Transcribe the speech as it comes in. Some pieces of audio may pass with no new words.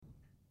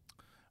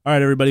All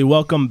right, everybody,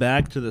 welcome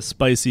back to the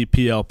Spicy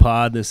PL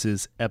Pod. This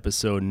is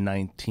episode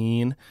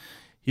 19.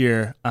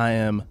 Here I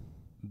am,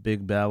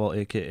 Big Babel,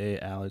 a.k.a.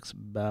 Alex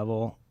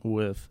Babel,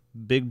 with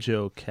Big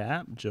Joe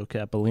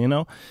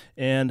Capolino,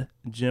 and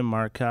Jim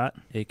Marcotte,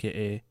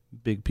 a.k.a.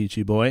 Big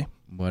Peachy Boy.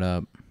 What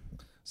up?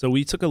 So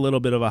we took a little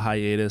bit of a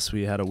hiatus.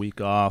 We had a week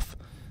off,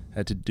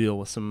 had to deal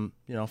with some,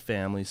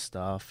 family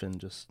stuff and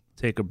just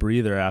take a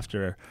breather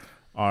after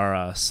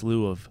our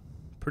slew of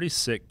pretty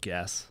sick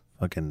guests.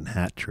 Fucking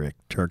hat trick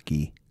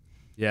turkey.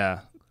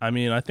 Yeah, I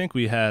mean, I think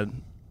we had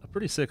a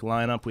pretty sick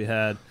lineup. We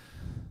had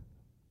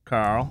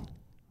Carl.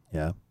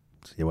 Yeah,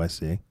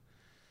 CYC.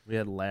 We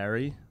had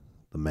Larry.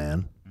 The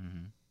man.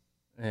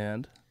 Mm-hmm.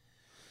 And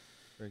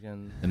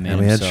friggin' The man And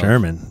we had himself,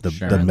 Sherman,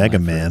 the Mega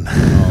Man.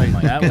 Oh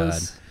my that god,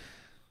 was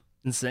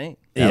insane.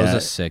 that was Yeah.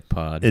 a sick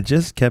pod. It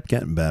just kept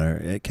getting better.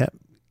 It kept,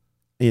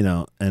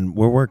 and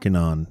we're working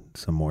on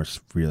some more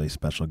really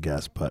special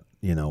guests, but,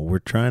 we're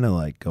trying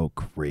to, go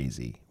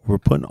crazy. We're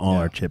putting all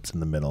our chips in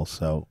the middle,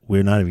 so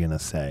we're not even going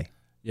to say.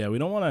 Yeah, we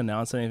don't want to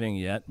announce anything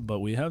yet, but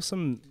we have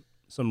some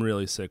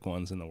really sick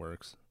ones in the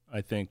works.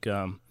 I think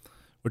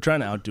we're trying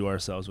to outdo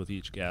ourselves with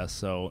each guest,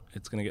 so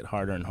it's going to get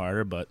harder and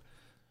harder, but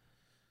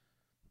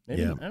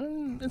maybe, Yeah.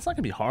 it's not going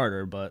to be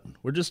harder, but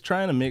we're just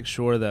trying to make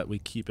sure that we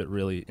keep it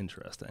really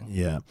interesting.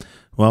 Yeah.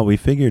 Well, we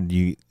figured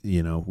we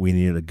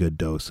needed a good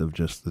dose of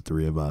just the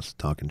three of us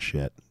talking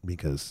shit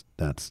because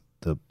that's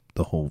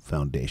the whole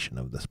foundation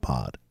of this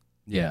pod.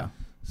 yeah.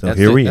 So That's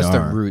here the, we that's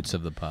are. the roots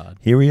of the pod.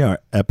 Here we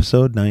are,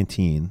 episode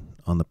 19,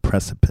 on the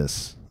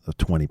precipice of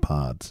 20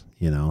 pods,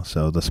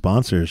 So the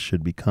sponsors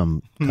should be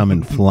coming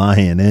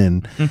flying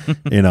in.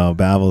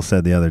 Babel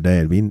said the other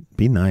day, it'd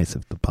be nice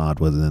if the pod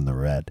wasn't in the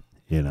red,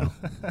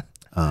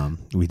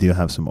 We do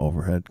have some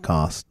overhead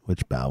costs,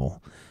 which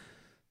Babel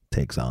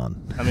takes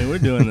on. I mean, we're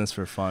doing this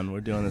for fun. We're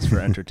doing this for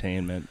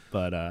entertainment,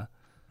 but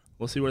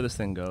we'll see where this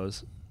thing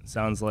goes. It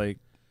sounds like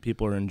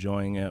people are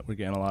enjoying it. We're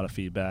getting a lot of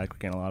feedback. We're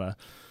getting a lot of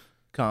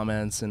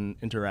comments and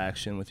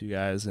interaction with you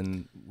guys,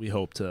 and we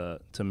hope to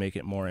make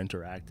it more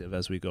interactive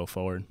as we go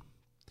forward.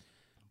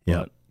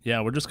 Yeah. But,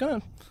 yeah, we're just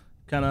gonna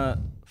kind of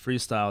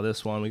freestyle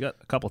this one. We got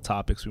a couple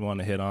topics we want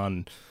to hit on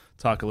and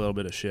talk a little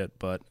bit of shit,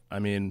 but I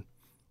mean,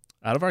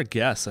 out of our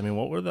guests,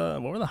 what were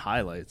the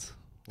highlights?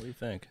 What do you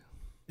think?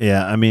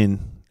 Yeah, I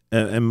mean,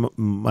 in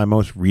my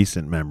most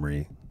recent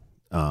memory,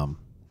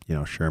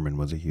 Sherman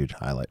was a huge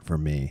highlight for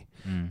me.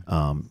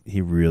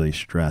 He really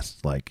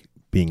stressed,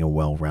 being a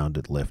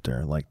well-rounded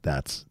lifter,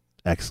 that's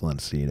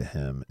excellency to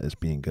him, is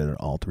being good at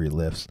all three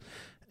lifts.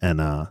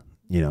 And,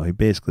 he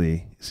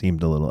basically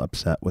seemed a little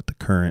upset with the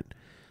current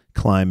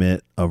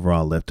climate of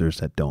raw lifters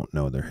that don't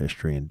know their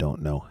history and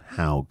don't know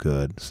how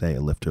good, say,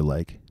 a lifter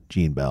like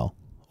Gene Bell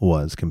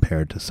was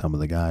compared to some of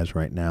the guys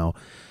right now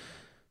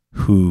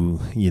who,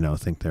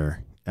 think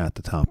they're at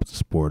the top of the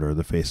sport or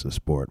the face of the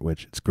sport,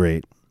 which it's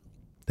great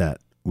that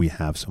we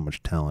have so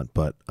much talent,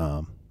 but,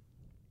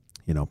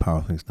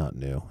 powerlifting's not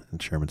new,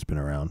 and Sherman's been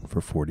around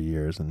for 40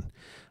 years. And,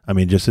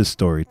 just his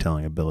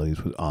storytelling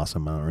abilities was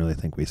awesome. I don't really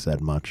think we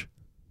said much.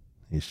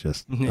 He's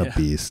just a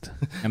beast.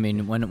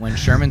 When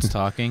Sherman's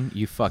talking,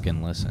 you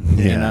fucking listen.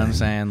 Yeah. You know what I'm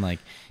saying?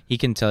 He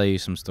can tell you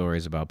some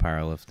stories about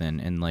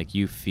powerlifting, and,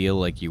 you feel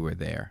like you were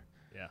there.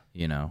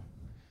 Yeah.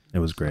 It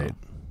was great.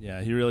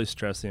 Yeah, he really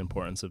stressed the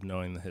importance of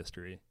knowing the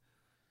history.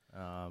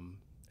 And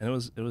it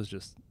was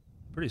just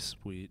pretty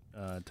sweet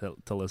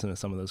to listen to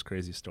some of those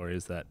crazy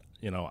stories that,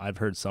 I've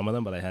heard some of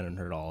them, but I hadn't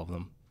heard all of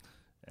them.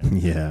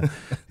 And Yeah,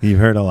 you've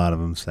heard a lot of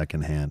them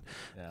secondhand.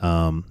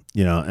 yeah.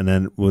 And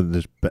then we'll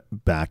just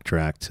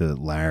backtrack to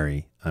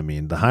Larry.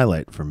 The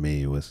highlight for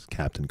me was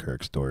Captain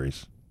Kirk's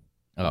stories.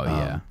 Oh,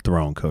 yeah.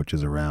 Throwing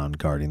coaches around,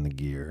 guarding the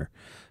gear,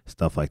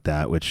 stuff like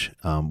that, which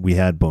we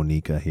had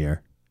Bonica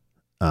here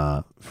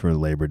for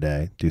Labor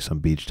Day, do some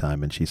beach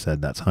time, and she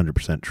said that's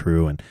 100%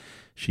 true, and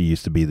she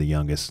used to be the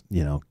youngest,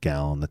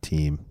 gal on the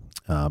team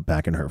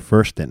back in her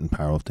first stint in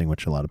powerlifting,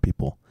 which a lot of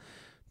people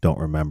don't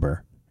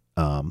remember,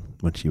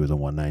 when she was a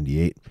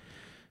 198,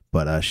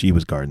 but she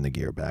was guarding the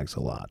gear bags a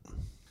lot.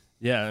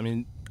 Yeah,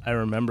 I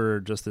remember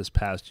just this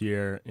past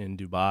year in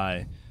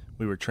Dubai,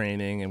 we were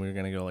training and we were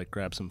going to go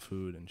grab some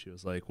food, and she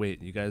was like,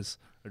 wait, you guys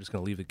are just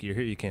going to leave the gear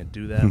here? You can't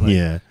do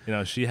that?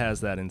 Yeah. She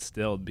has that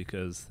instilled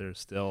because there's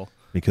still...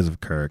 Because of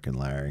Kirk and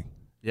Larry.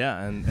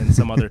 Yeah, and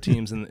some other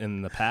teams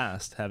in the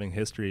past having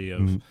history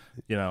of,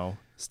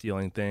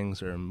 stealing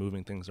things or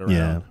moving things around.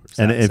 Yeah, or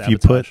and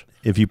sabotage.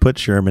 if you put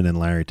Sherman and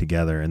Larry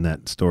together, and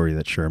that story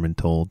that Sherman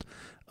told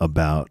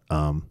about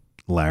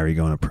Larry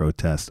going to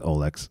protest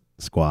Oleg's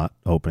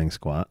opening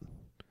squat,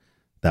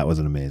 that was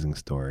an amazing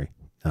story.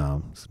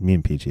 Me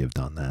and Peachy have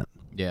done that.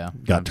 Yeah.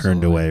 Got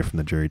turned away from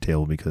the jury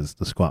table because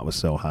the squat was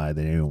so high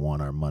they didn't even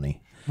want our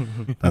money.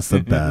 That's the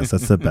best.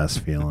 That's the best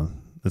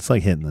feeling. It's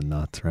like hitting the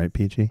nuts, right,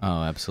 Peachy?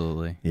 Oh,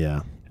 absolutely.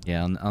 Yeah.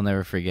 Yeah, I'll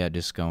never forget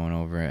just going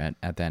over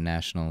at that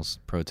Nationals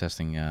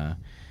protesting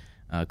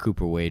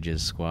Cooper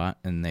Wage's squat,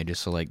 and they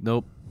just were like,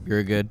 nope,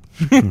 you're good.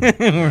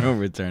 We're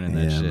overturning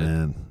that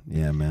shit.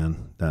 Yeah,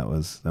 man. That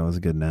was a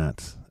good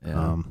Nats.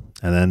 Yeah.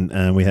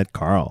 And we had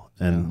Carl,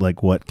 and Yeah.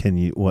 like, what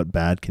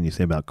bad can you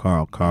say about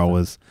Carl?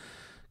 Carl's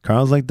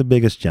like the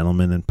biggest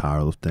gentleman in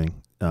powerlifting,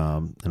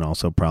 and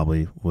also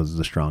probably was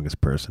the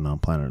strongest person on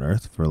planet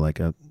Earth for like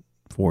a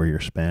 4-year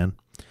span.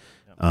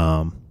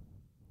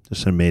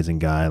 Just an amazing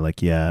guy.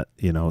 Like, yeah,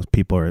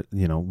 people are,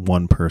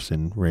 one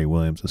person, Ray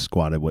Williams, has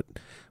squatted what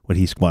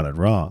he squatted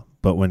raw,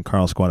 but when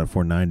Carl squatted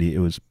 490, it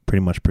was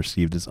pretty much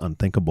perceived as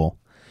unthinkable.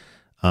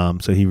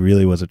 So he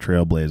really was a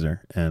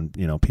trailblazer, and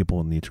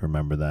people need to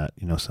remember that.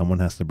 Someone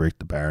has to break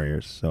the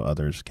barriers so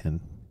others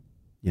can,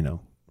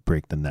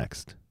 break the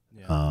next.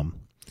 Yeah.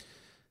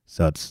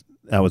 So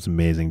that was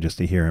amazing just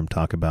to hear him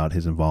talk about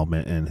his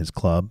involvement in his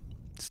club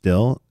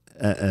still,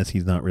 as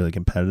he's not really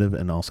competitive,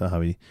 and also how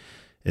he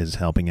is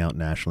helping out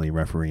nationally,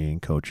 refereeing,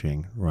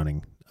 coaching,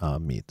 running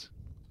meets.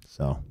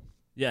 So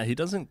Yeah,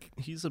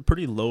 he's a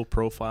pretty low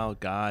profile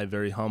guy,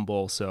 very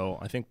humble. So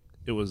I think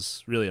it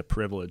was really a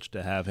privilege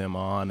to have him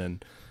on,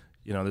 and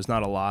there's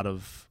not a lot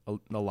of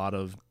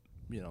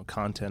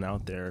content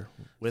out there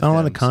with not a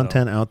lot him, of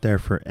content out there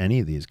for any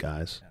of these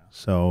guys. Yeah.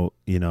 So,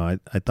 I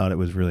thought it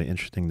was really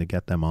interesting to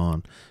get them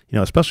on,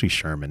 especially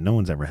Sherman. No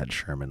one's ever had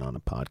Sherman on a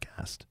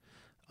podcast.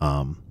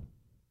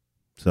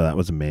 So that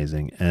was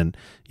amazing. And,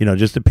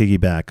 just to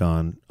piggyback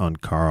on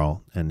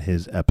Carl and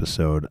his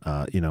episode,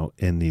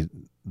 in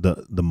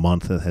the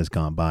month that has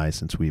gone by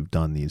since we've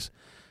done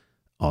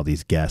all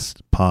these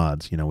guest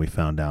pods, we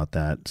found out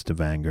that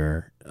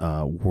Stavanger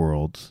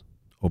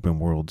Open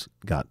Worlds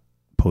got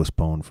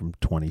postponed from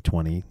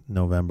 2020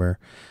 November.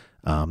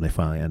 They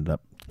finally ended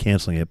up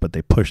canceling it, but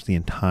they pushed the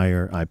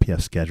entire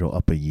IPF schedule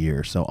up a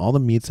year. So all the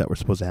meets that were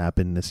supposed to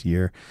happen this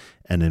year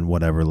and in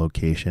whatever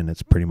location,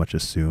 it's pretty much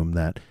assumed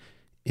that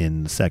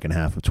in the second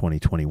half of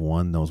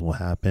 2021, those will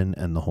happen,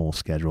 and the whole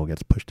schedule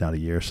gets pushed out a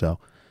year. So,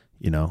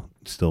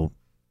 still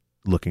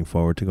looking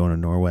forward to going to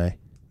Norway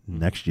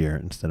next year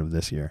instead of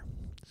this year.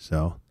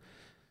 So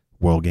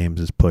World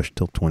Games is pushed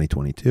till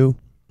 2022.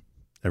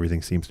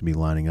 Everything seems to be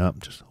lining up.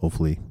 Just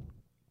hopefully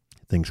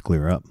things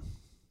clear up.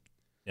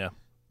 Yeah.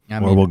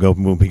 Or we'll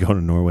be going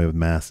to Norway with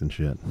masks and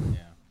shit. Yeah.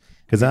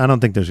 Because I don't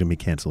think there's going to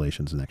be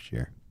cancellations next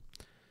year.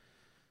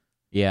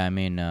 Yeah,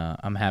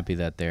 I'm happy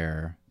that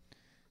they're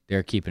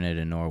keeping it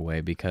in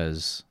Norway,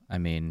 because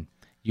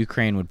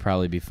Ukraine would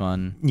probably be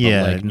fun.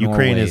 Yeah, but,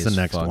 Ukraine Norway is the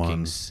next fucking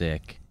one.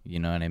 Sick. You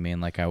know what I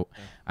mean? Like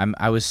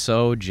I was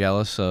so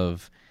jealous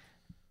of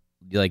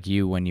like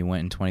you when you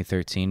went in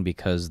 2013,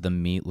 because the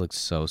meet looked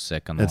so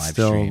sick on the live stream. It's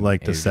still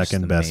like the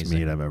second best amazing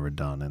meet I've ever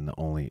done, and the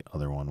only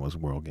other one was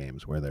World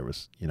Games, where there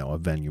was a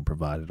venue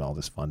provided all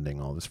this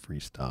funding, all this free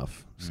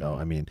stuff. So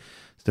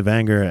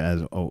Stavanger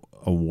as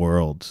a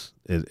Worlds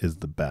is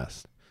the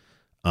best.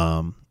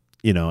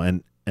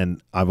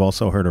 And I've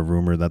also heard a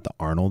rumor that the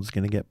Arnold's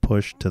going to get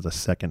pushed to the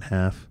second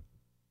half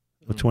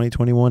of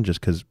 2021,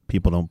 just because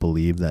people don't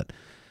believe that,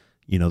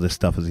 this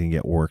stuff is going to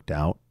get worked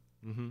out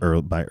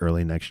by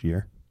early next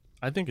year.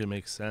 I think it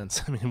makes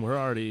sense. We're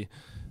already,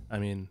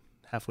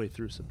 halfway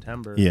through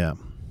September. Yeah,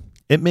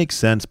 it makes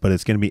sense, but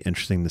it's going to be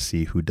interesting to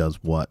see who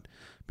does what,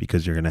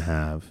 because you're going to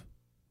have,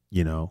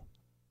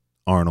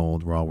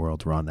 Arnold, Raw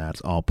Worlds, Raw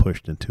Nats all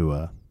pushed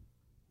into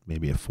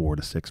maybe a 4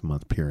 to 6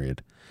 month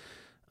period.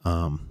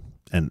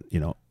 And,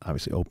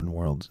 obviously Open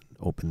Worlds,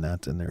 Open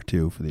Nats in there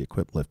too for the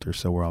equipped lifters.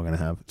 So we're all going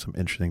to have some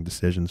interesting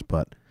decisions,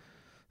 but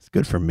it's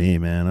good for me,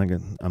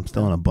 man. I'm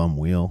still on a bum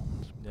wheel.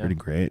 It's pretty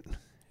great.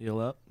 Heal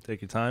up.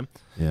 Take your time.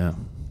 Yeah.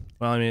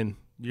 Well,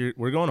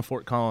 we're going to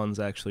Fort Collins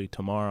actually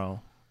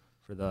tomorrow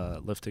for the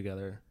Lift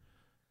Together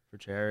for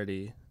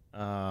charity.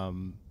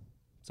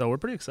 So we're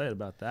pretty excited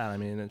about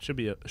that. It should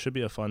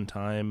be a fun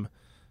time.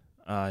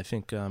 I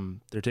think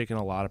they're taking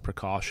a lot of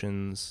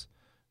precautions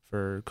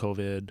for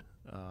COVID.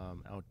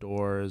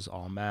 Outdoors,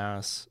 all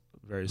mass,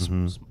 very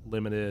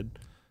limited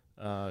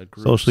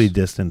groups. Socially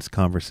distanced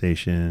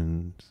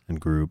conversations and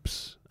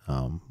groups,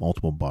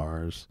 multiple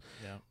bars.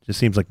 Yeah. Just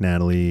seems like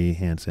Natalie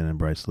Hansen and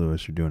Bryce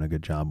Lewis are doing a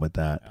good job with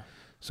that. Yeah.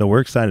 So we're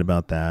excited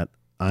about that.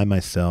 I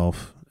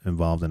myself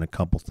involved in a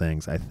couple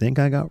things. I think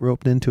I got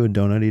roped into a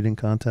donut eating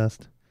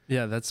contest.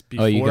 Yeah, that's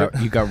before. Oh,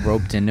 you got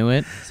roped into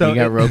it? So you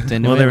got roped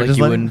into it? Like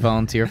you wouldn't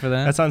volunteer for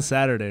that? That's on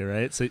Saturday,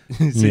 right? So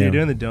you're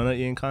doing the donut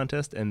eating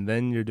contest, and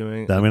then you're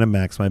doing... Then I'm going to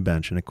max my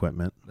bench and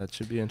equipment. That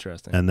should be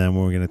interesting. And then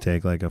we're going to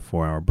take like a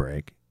 4-hour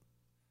break.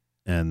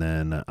 And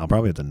then I'll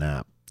probably have to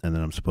nap. And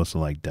then I'm supposed to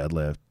like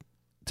deadlift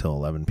till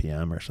 11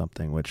 p.m. or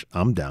something, which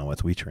I'm down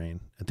with. We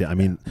train.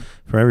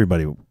 For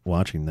everybody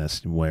watching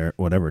this,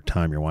 whatever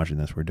time you're watching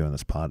this, we're doing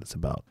this pod. It's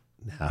about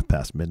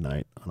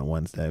midnight on a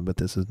Wednesday, but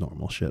this is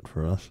normal shit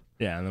for us.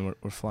 Yeah, and then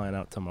we're flying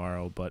out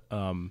tomorrow, but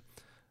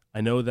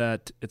I know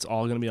that it's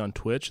all going to be on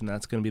Twitch, and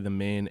that's going to be the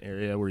main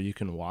area where you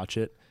can watch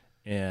it,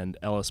 and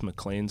Ellis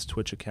McLean's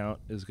Twitch account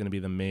is going to be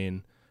the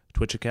main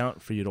Twitch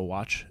account for you to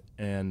watch,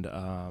 and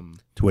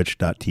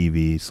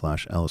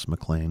twitch.tv/Ellis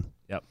McLean.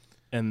 Yep.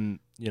 And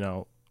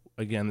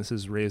again, this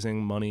is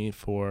raising money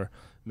for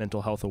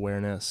mental health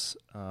awareness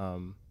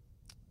and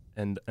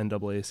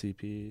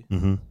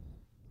NAACP.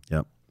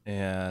 Yep.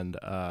 And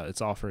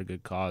it's all for a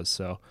good cause.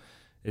 So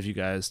if you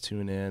guys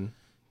tune in,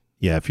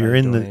 Yeah, if you're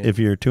if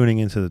you're tuning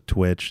into the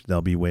Twitch,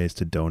 there'll be ways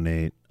to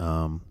donate.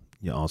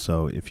 You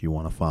also, if you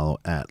want to follow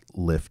at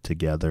Lift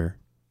Together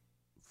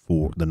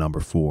for the number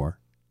 4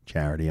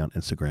 charity on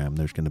Instagram,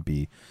 there's going to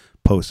be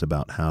posts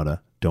about how to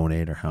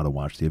donate or how to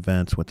watch the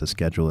events, what the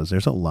schedule is.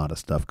 There's a lot of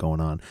stuff going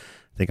on.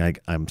 I think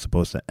I'm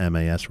supposed to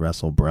MAS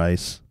wrestle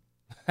Bryce.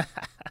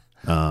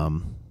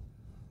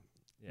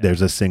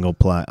 There's a single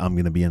ply. I'm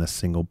going to be in a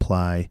single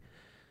ply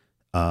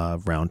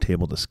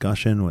roundtable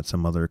discussion with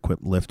some other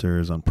equipped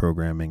lifters on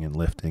programming and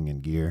lifting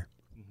and gear.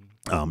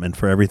 And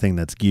for everything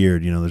that's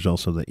geared, there's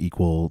also the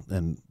equal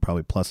and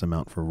probably plus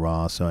amount for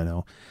Raw. So I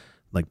know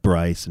like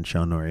Bryce and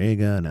Sean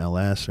Noriega and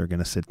LS are going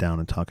to sit down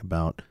and talk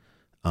about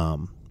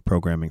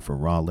programming for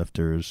Raw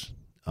lifters.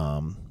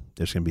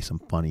 There's going to be some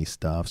funny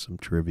stuff, some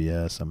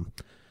trivia, some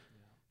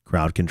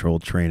crowd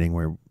controlled training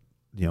where,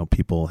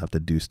 people have to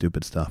do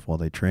stupid stuff while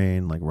they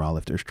train, like Raw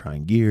lifters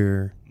trying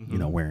gear,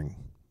 wearing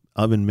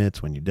oven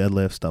mitts when you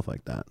deadlift, stuff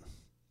like that.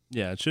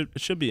 Yeah, it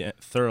should be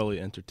thoroughly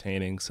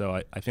entertaining.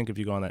 So I think if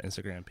you go on that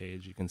Instagram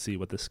page, you can see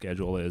what the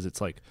schedule is.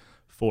 It's like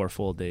 4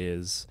 full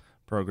days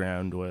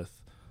programmed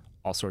with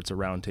all sorts of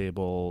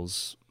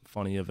roundtables,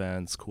 funny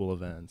events, cool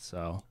events.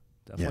 So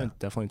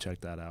definitely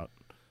check that out.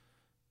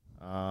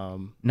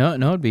 No,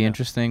 it'd be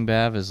interesting,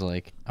 Bav, is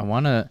like I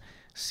want to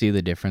see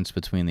the difference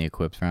between the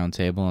equipped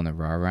roundtable and the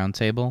Raw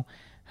roundtable.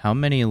 How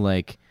many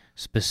like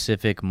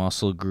specific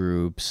muscle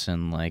groups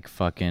and like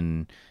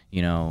fucking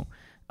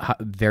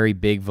very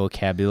big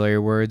vocabulary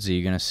words are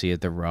you going to see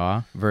at the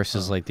Raw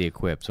versus like the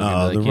equipped? So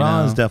the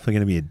Raw is definitely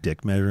going to be a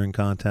dick measuring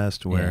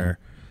contest where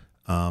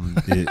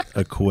the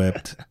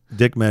equipped,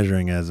 dick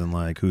measuring as in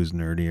like who's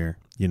nerdier,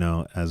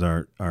 as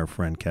our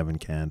friend Kevin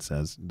Can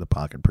says, the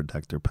pocket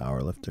protector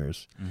power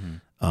lifters.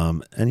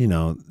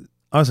 And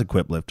us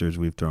equipped lifters,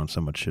 we've thrown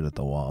so much shit at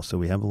the wall. So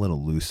we have a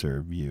little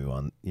looser view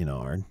on,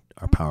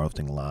 our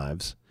powerlifting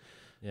lives.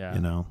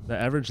 Yeah. The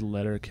average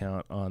letter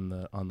count on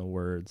the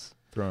words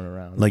thrown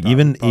around. Like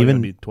even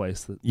be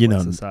twice the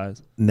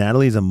size.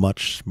 Natalie's a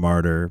much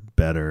smarter,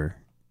 better,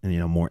 and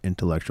more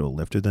intellectual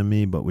lifter than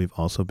me, but we've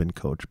also been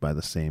coached by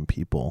the same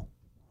people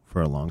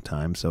for a long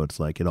time. So it's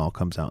like it all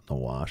comes out in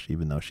the wash,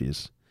 even though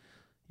she's,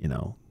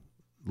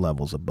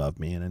 levels above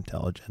me in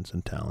intelligence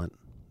and talent.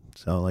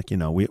 So like,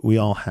 we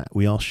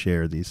all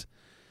share these,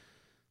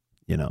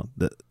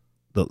 the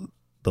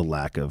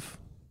lack of,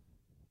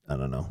 I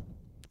don't know,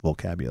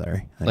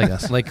 vocabulary, I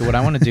guess. Like what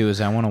I want to do is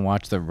I want to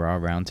watch the Raw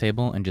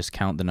roundtable and just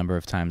count the number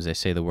of times they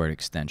say the word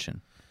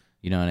extension.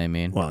 You know what I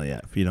mean? Well, yeah.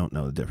 If you don't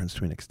know the difference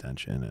between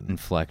extension and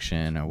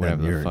flexion or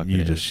whatever the fuck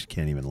you just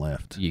can't even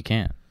lift. You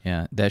can't.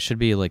 Yeah, that should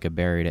be like a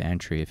barrier to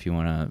entry if you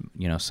want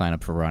to, sign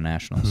up for Raw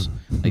Nationals.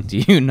 Like, do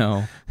you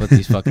know what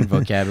these fucking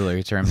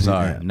vocabulary terms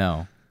are? Yeah.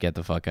 No, get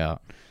the fuck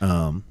out.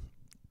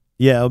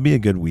 Yeah, it'll be a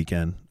good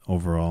weekend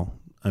overall.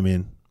 I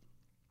mean,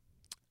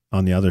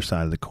 on the other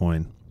side of the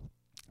coin,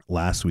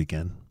 last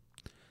weekend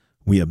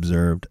we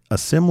observed a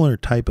similar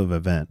type of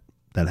event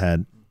that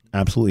had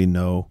absolutely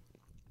no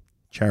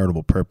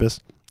charitable purpose.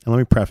 And let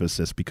me preface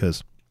this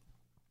because,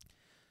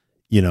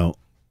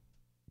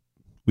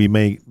 we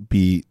may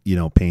be,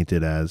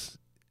 painted as,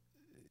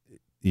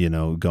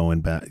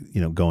 going back,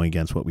 going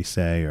against what we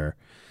say or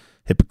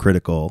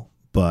hypocritical.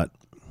 But,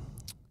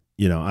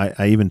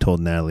 I even told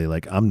Natalie,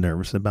 like, I'm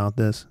nervous about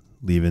this,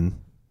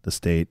 leaving the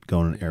state,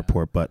 going to an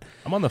airport. But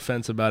I'm on the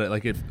fence about it.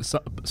 Like,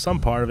 some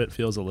part of it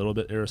feels a little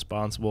bit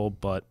irresponsible,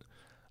 but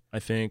I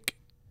think,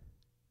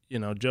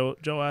 Joe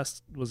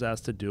was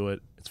asked to do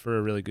it. It's for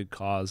a really good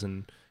cause,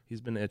 and he's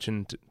been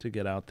itching to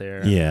get out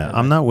there. Yeah, and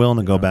I'm not willing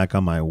to go back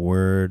on my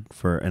word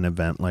for an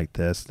event like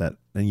this that,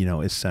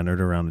 is centered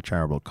around a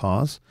charitable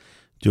cause.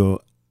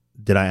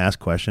 Did I ask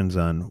questions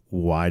on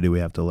why do we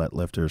have to let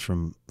lifters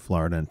from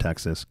Florida and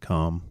Texas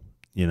come?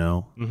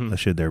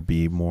 Should there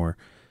be more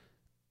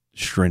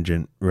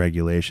stringent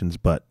regulations?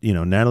 But,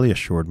 Natalie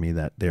assured me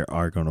that they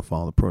are going to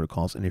follow the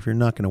protocols. And if you're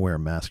not going to wear a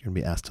mask, you're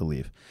going to be asked to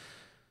leave.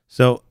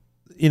 So,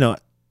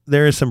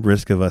 there is some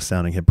risk of us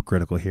sounding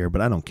hypocritical here,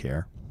 but I don't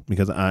care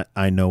because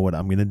I know what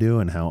I'm going to do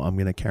and how I'm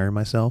going to carry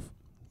myself.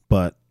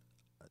 But,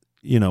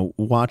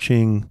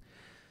 watching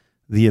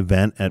the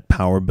event at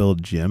Power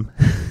Build Gym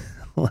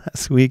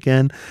last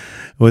weekend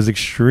was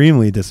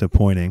extremely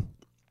disappointing.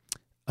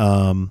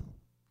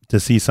 To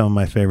see some of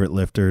my favorite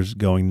lifters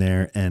going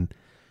there and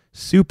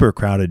super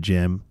crowded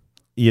gym.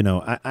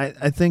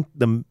 I think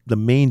the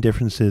main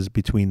differences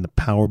between the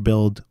Power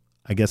Build,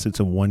 I guess it's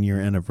a 1-year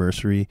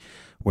anniversary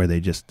where they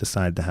just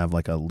decided to have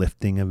like a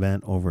lifting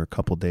event over a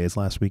couple days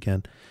last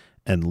weekend,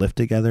 and Lift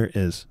Together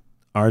is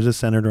ours is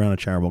centered around a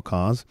charitable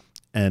cause,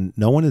 and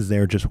no one is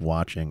there just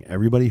watching.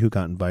 Everybody who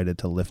got invited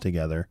to Lift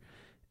Together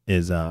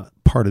is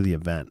part of the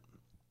event.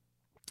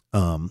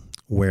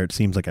 Where it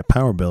seems like at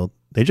Power Build,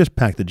 they just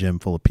pack the gym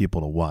full of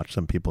people to watch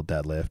some people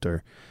deadlift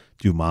or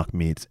do mock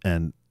meets,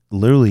 and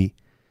literally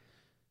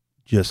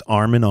just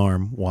arm in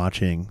arm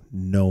watching,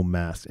 no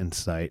mask in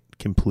sight,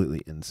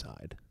 completely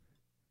inside.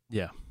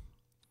 Yeah,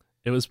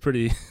 it was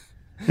pretty.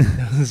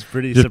 It was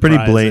pretty just surprising.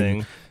 Pretty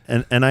blatant.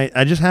 And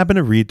I just happened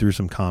to read through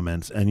some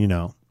comments, and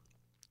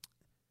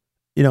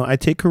I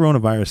take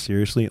coronavirus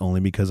seriously only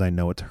because I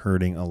know it's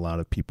hurting a lot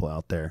of people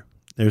out there.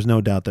 There's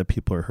no doubt that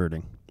people are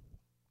hurting.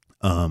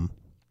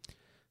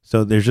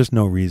 So there's just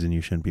no reason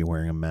you shouldn't be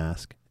wearing a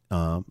mask,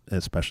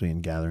 especially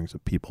in gatherings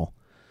of people.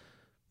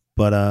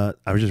 But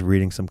I was just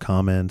reading some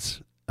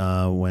comments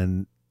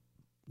when,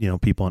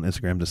 people on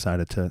Instagram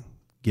decided to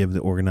give the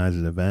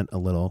organizers event a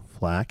little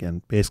flack.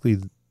 And basically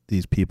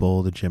these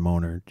people, the gym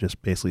owner,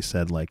 just basically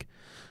said, like,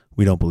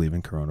 we don't believe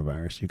in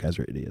coronavirus. You guys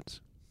are idiots.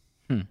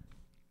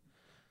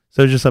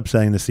 So it's just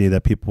upsetting to see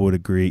that people would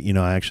agree.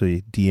 I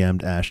actually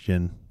DM'd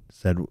Ashton,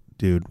 said,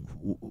 dude,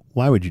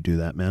 why would you do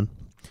that, man?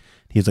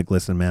 He's like,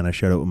 listen, man, I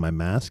showed up with my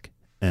mask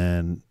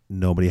and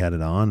nobody had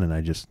it on, and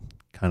I just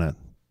kind of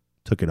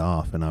took it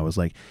off. And I was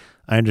like,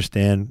 I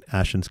understand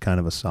Ashton's kind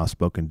of a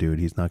soft-spoken dude.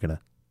 He's not going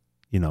to,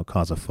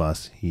 cause a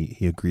fuss.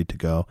 He agreed to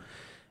go.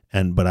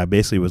 But I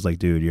basically was like,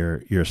 dude,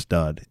 you're a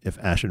stud. If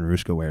Ashton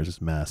Rusko wears his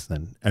mask,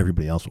 then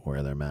everybody else will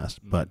wear their mask.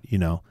 But,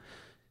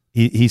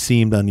 he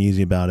seemed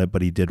uneasy about it,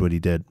 but he did what he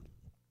did.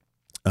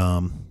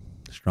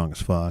 Strong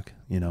as fuck.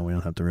 We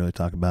don't have to really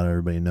talk about it.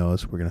 Everybody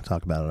knows. We're going to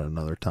talk about it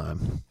another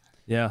time.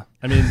 Yeah.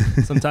 I mean,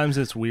 sometimes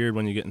it's weird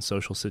when you get in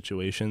social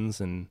situations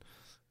and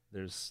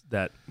there's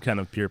that kind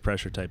of peer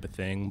pressure type of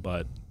thing,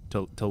 but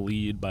to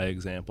lead by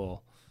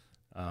example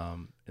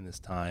in this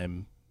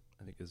time,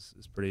 I think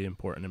is pretty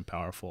important and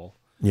powerful.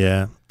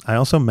 Yeah. I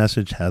also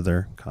messaged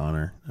Heather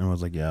Connor and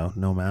was like, yo,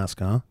 no mask,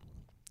 huh?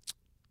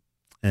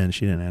 And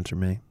she didn't answer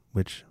me,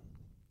 which,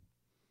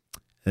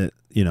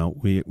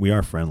 we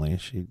are friendly.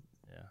 She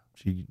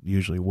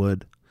usually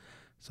would.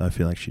 So I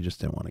feel like she just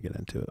didn't want to get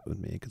into it with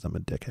me because I'm a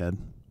dickhead.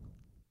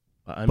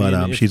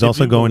 But she's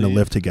also going to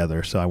live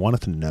together, so I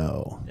wanted to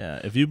know. Yeah,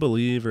 if you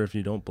believe or if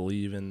you don't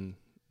believe in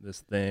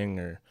this thing,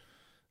 or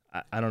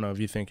I don't know, if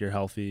you think you're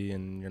healthy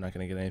and you're not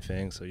going to get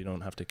anything, so you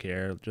don't have to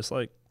care, just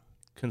like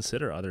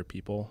consider other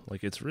people.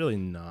 Like, it's really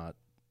not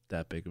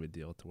that big of a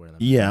deal to wear them.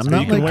 Yeah, I'm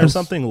not. You can wear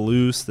something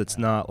loose that's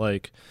not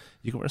like,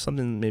 you can wear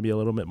something maybe a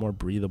little bit more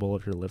breathable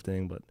if you're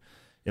lifting, but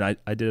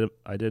I did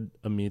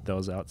a meet that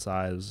was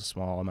outside. It was a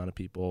small amount of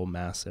people,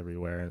 masks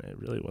everywhere, and it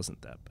really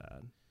wasn't that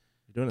bad.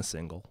 You're doing a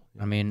single.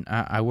 I mean,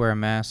 I wear a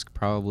mask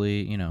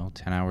probably, 10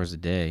 hours a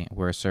day. I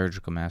wear a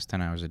surgical mask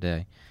 10 hours a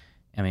day.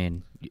 I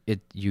mean,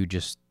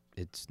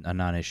 it's a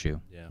non-issue.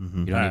 Yeah. Mm-hmm.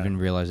 You don't even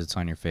realize it's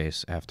on your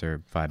face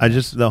after 5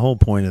 minutes. The whole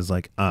point is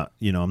like, I'm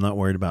not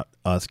worried about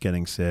us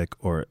getting sick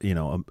or,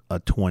 a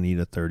 20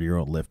 to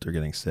 30-year-old lifter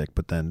getting sick,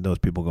 but then those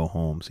people go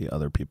home, see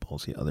other people.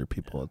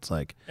 Yeah. It's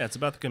like. Yeah, it's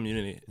about the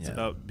community. It's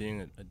about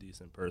being a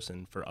decent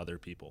person for other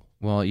people.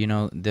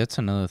 Well, that's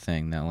another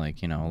thing that,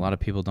 like, a lot of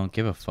people don't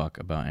give a fuck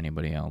about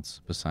anybody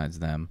else besides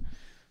them.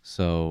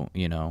 So,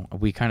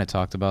 we kind of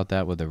talked about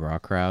that with the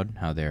rock crowd,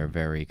 how they're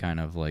very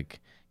kind of like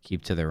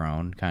keep to their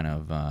own kind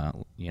of,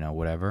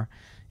 whatever.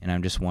 And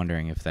I'm just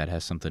wondering if that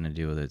has something to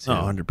do with it too.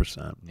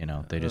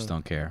 100%. They just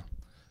don't care.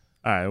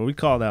 All right, we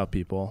called out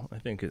people. I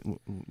think,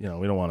 we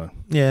don't want to.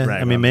 Yeah,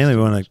 I mean, mainly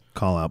we want to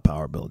call out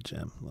Power Build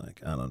Gym.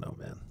 Like, I don't know,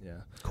 man.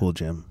 Yeah. Cool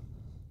gym.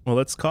 Well,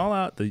 let's call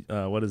out the,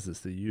 what is this,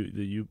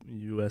 the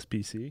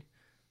USPC?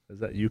 Is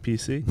that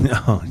UPC?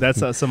 No.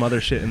 That's some other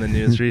shit in the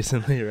news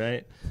recently,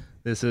 right?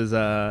 This is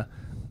a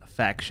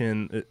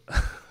faction. Faction.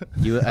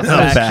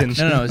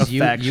 No, it's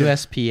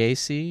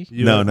USPAC.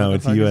 No,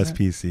 it's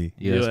USPC.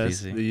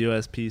 The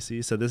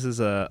USPC. So this is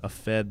a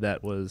Fed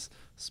that was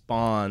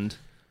spawned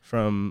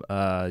from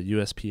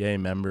USPA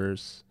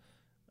members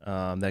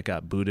that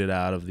got booted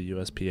out of the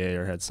USPA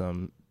or had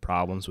some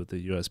problems with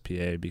the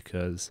USPA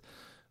because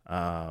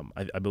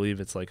I believe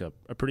it's like a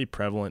pretty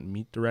prevalent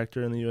meat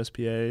director in the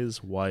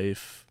USPA's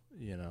wife,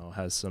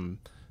 has some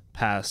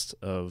past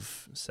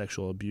of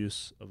sexual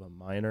abuse of a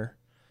minor.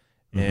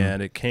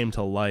 And it came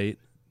to light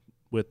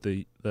with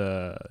the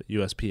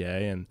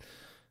USPA, and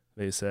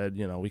they said,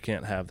 we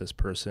can't have this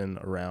person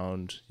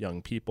around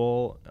young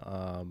people,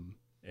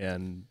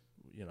 and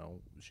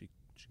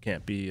she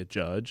can't be a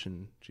judge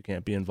and she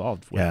can't be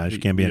involved with she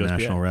can't be a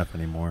national rep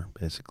anymore,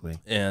 basically.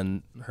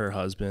 And her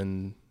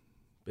husband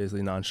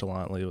basically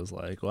nonchalantly was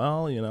like,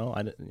 well,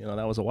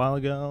 that was a while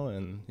ago,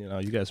 and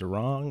you guys are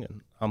wrong,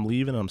 and I'm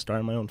leaving, I'm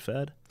starting my own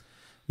Fed.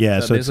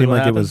 Yeah, so it seemed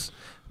like it was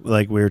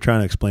like we were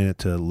trying to explain it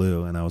to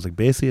Lou, and I was like,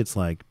 basically, it's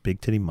like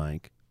Big Titty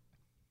Mike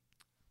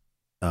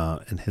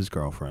and his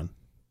girlfriend.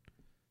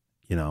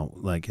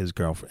 Like his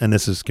girlfriend, and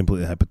this is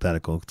completely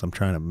hypothetical because I'm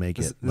trying to make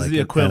it like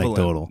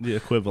anecdotal. The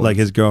equivalent. Like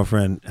his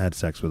girlfriend had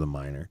sex with a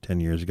minor 10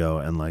 years ago,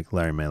 and like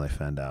Larry Melee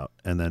found out,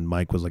 and then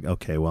Mike was like,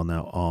 okay, well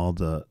now all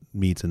the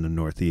meets in the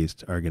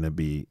Northeast are going to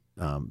be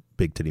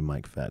Big Titty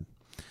Mike fed.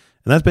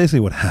 And that's basically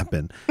what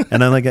happened.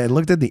 And I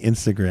looked at the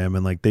Instagram,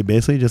 and like they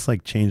basically just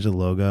like changed the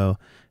logo,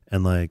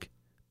 and like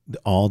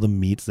all the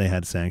meets they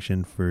had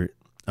sanctioned for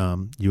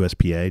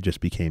USPA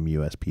just became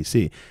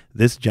USPC.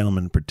 This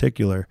gentleman in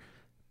particular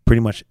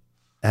pretty much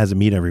has a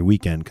meet every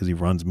weekend because he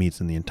runs meets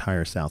in the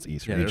entire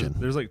Southeast region.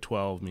 There's like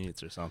 12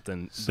 meets or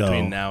something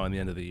between now and the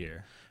end of the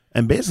year.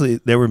 And basically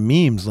there were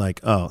memes like,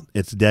 oh,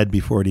 it's dead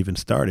before it even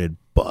started.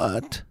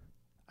 But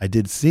I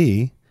did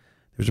see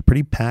there's a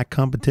pretty packed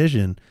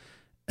competition.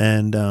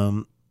 And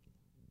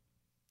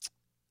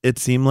it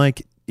seemed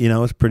like, you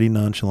know, it's pretty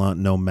nonchalant,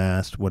 no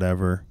mast,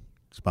 whatever.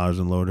 Spotters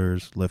and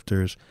loaders,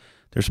 lifters.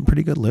 There's some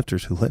pretty good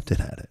lifters who lifted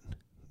at it.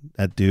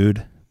 That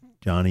dude,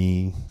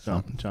 Johnny.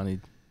 Johnny.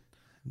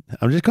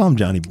 I'm just calling him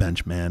Johnny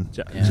Benchman.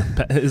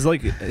 Is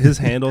like his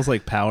handle's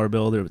like Power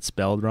Builder, but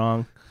spelled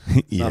wrong.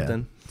 Yeah.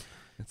 Something.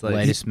 It's like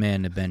Lightest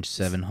man to bench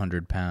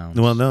 700 pounds.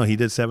 Well, no, he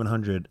did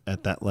 700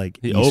 at that like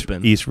He East,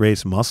 opened. East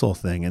Race muscle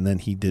thing, and then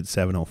he did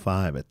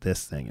 705 at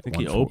this thing. At I think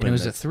he 140. opened. It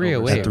was a That's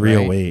 308. At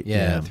 308, right?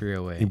 yeah.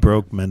 308. He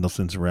broke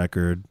Mendelssohn's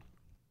record.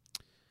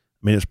 I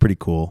mean, it's pretty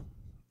cool.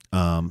 You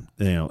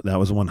know, that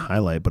was one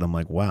highlight, but I'm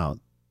like, wow,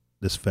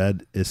 this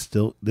Fed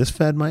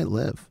might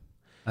live.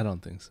 I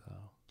don't think so.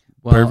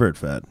 Well, Pervert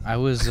Fed. I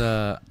was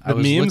The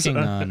looking memes are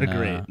on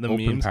great. The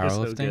Open memes are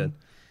so Powerlifting, good.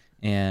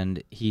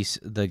 and he's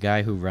the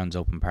guy who runs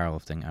Open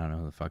Powerlifting. I don't know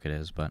who the fuck it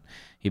is, but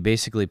he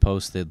basically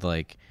posted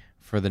like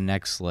for the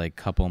next like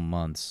couple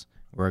months,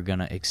 we're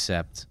gonna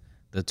accept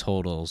the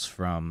totals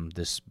from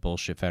this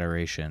bullshit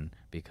federation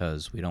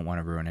because we don't want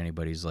to ruin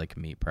anybody's like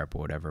meet prep or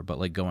whatever. But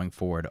like going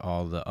forward,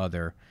 all the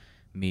other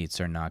meets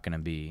are not gonna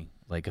be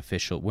like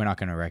official. We're not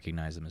gonna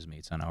recognize them as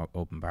meets on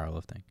Open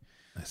Powerlifting.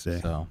 I see.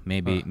 So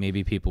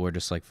maybe people were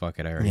just like, fuck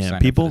it, I already signed Yeah,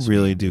 up people for this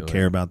really meet, do it.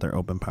 care about their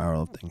open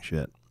powerlifting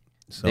shit.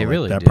 So They like,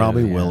 really that do,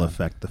 probably will yeah.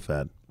 affect the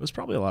Fed. There's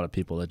probably a lot of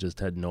people that just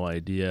had no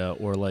idea,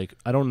 or like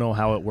I don't know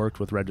how it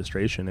worked with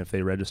registration. If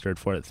they registered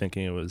for it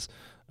thinking it was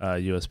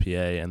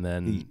USPA, and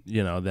then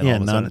then all of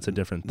a sudden it's a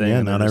different thing. Yeah,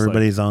 and they're not just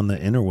everybody's on the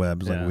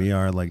interwebs Yeah. like we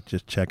are, like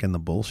just checking the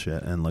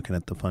bullshit and looking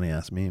at the funny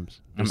ass memes.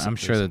 I'm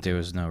sure that there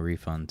was no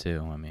refund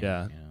too. I mean,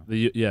 Yeah. you know.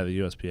 The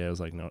USPA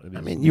was like, no.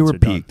 I mean, you were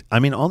peaked. I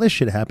mean, all this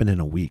shit happened in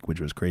a week, which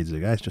was crazy. The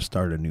guys just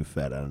started a new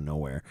Fed out of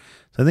nowhere.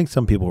 So I think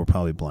some people were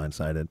probably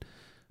blindsided.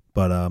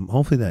 But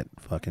hopefully that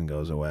fucking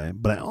goes away.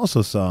 But I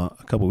also saw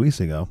a couple weeks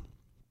ago,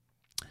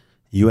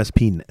 the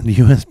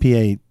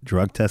USPA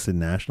drug tested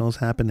nationals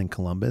happened in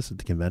Columbus at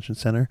the convention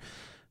center,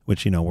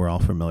 which, you know, we're all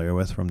familiar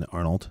with from the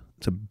Arnold.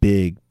 It's a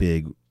big,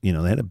 you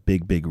know, they had a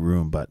big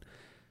room, but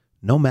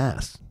no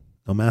masks.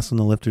 No masks on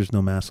the lifters,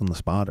 no masks on the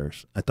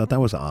spotters. I thought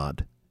that was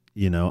odd.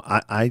 You know,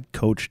 I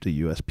coached a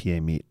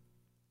USPA meet,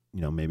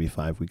 you know, maybe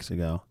 5 weeks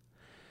ago.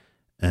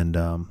 And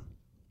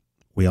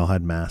we all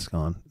had masks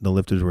on. The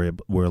lifters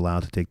were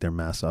allowed to take their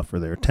masks off for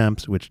their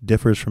attempts, which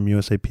differs from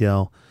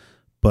USAPL.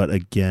 But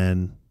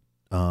again,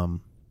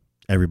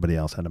 everybody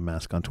else had a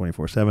mask on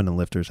 24/7, and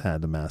lifters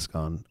had the mask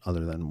on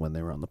other than when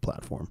they were on the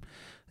platform.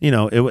 You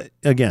know,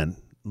 again,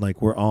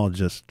 like we're all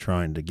just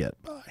trying to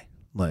get by.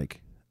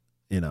 Like,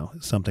 you know,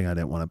 something I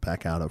didn't want to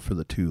back out of for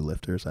the two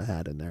lifters I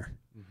had in there.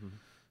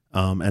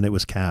 Mm-hmm. And it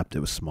was capped.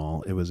 It was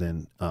small. It was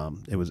it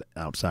was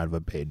outside of a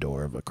bay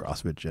door of a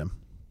CrossFit gym.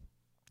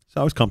 So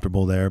I was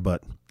comfortable there,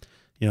 but,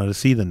 you know, to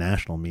see the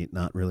national meet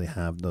not really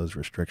have those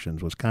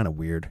restrictions was kind of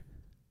weird.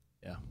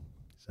 Yeah.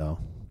 So.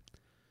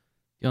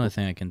 The only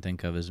thing I can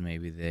think of is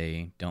maybe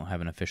they don't have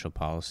an official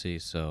policy,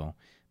 so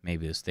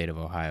maybe the state of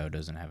Ohio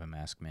doesn't have a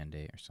mask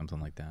mandate or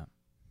something like that.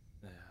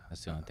 Yeah.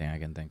 That's the only thing I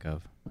can think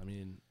of. I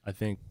mean, I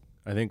think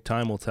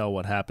time will tell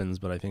what happens,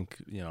 but I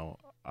think, you know,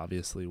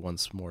 obviously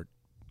once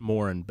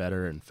more and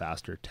better and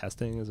faster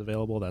testing is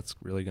available, that's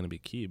really going to be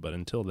key. But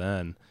until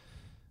then,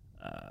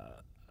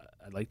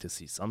 I'd like to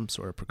see some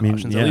sort of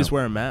precautions. yeah. At least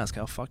wear a mask.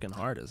 How fucking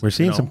hard is it? We're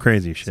seeing you know? some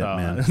crazy shit, So,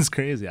 man. It's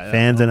crazy.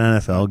 Fans in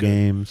NFL Okay.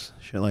 games,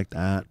 shit like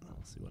that.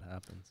 We'll see what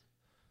happens.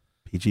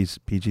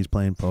 PG's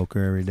playing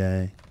poker every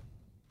day.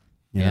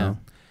 You Yeah. know,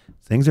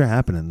 things are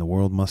happening. The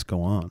world must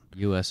go on.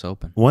 U.S.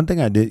 Open. One thing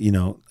I did, you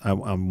know, I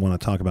want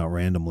to talk about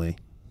randomly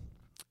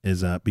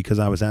is because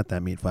I was at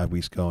that meet 5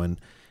 weeks ago, and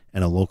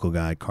a local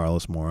guy,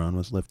 Carlos Moran,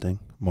 was lifting.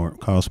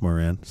 Carlos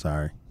Moran,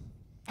 sorry,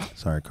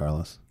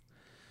 Carlos.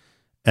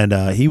 And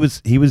he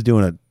was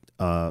doing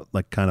a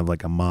like kind of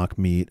like a mock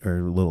meet or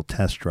a little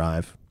test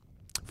drive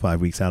 5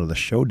 weeks out of the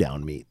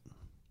Showdown meet.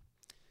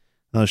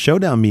 Now the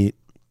Showdown meet,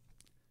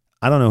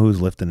 I don't know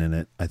who's lifting in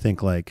it. I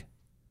think like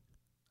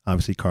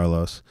obviously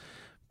Carlos,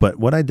 but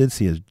what I did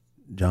see is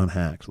John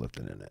Hacks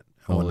lifting in it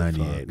at Holy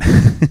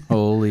 198.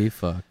 Holy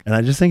fuck. And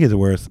I just think it's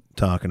worth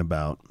talking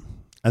about.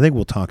 I think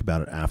we'll talk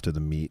about it after the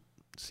meet,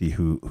 see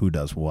who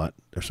does what.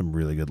 There's some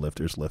really good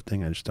lifters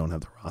lifting. I just don't have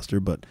the roster,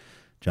 but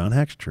John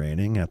Hack's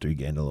training after he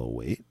gained a little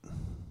weight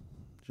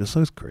just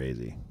looks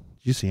crazy.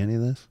 Did you see any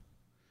of this?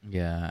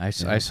 Yeah, I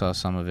saw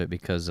some of it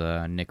because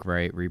Nick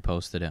Wright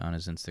reposted it on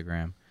his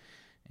Instagram.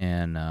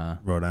 And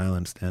Rhode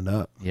Island, stand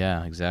up.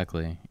 yeah,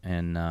 exactly.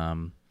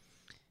 And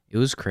it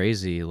was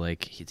crazy.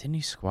 Like didn't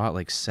he squat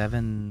like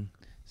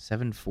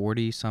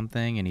 740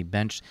 something, and he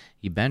benched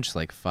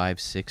like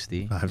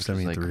 560,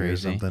 573 like or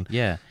crazy. something.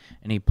 Yeah,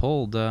 and he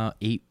pulled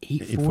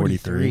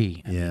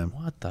 843. I Yeah. mean,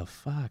 what the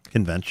fuck?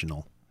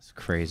 Conventional. It's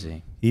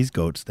crazy. He's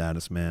GOAT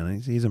status, man.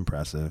 He's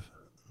impressive.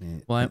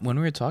 Well, when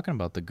we were talking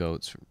about the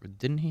GOATs,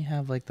 didn't he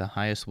have like the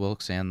highest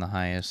Wilks and the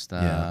highest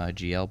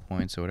GL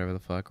points or whatever the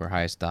fuck, or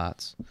highest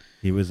dots?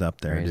 He was up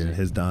there, Crazy. dude.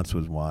 His dots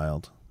was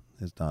wild.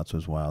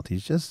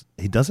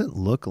 He doesn't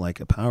look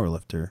like a power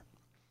lifter.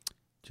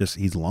 Just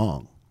he's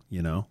long.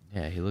 you know.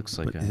 Yeah, he looks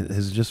like But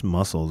his just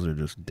muscles are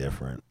just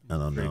different. I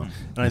don't know. And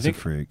I He's think a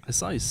freak. I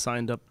saw he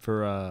signed up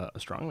for a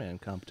strongman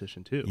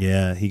competition too.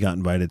 Yeah, he got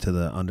invited to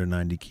the under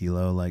 90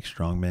 kilo like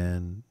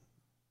strongman.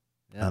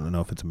 Yeah. I don't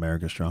know if it's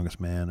America's Strongest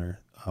Man or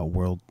a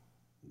world,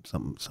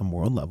 some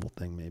world level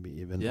thing, maybe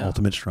even Yeah.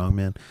 Ultimate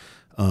Strongman.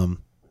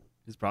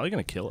 He's probably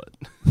gonna kill it.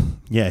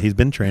 Yeah, he's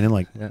been training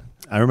like Yeah.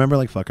 I remember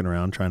like fucking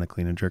around trying to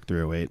clean and jerk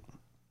 308.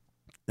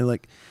 And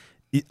like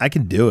I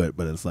can do it,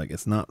 but it's like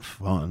it's not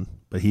fun.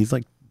 But he's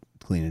like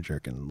clean and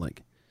jerking,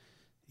 like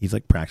he's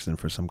like practicing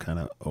for some kind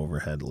of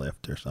overhead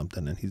lift or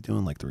something, and he's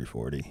doing like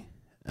 340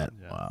 at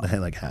Yeah.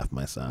 like half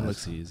my size. That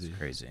looks easy.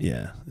 crazy.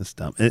 Yeah, it's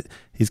dumb.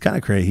 He's kind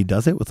of crazy. He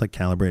does it with like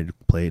calibrated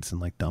plates and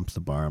like dumps the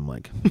bar. I'm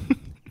like,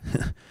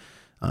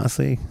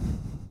 honestly,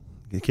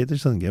 the kid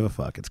just doesn't give a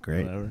fuck. It's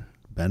great. Whatever.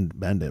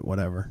 Bend it,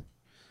 whatever.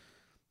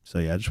 So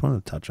yeah, I just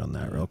wanted to touch on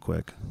that real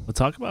quick. We'll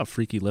talk about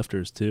freaky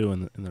lifters too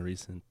in the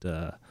recent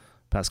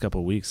past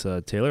couple of weeks.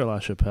 Taylor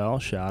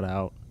LaChapelle, shout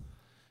out.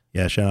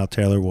 Yeah, shout out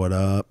Taylor. What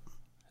up?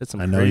 Hit some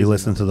I know you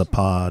listened to the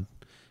pod,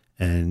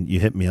 and you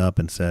hit me up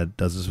and said,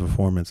 "Does this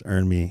performance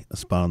earn me a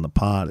spot on the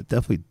pod?" It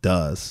definitely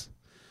does.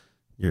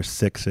 You're a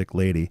sick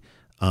lady.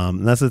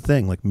 And that's the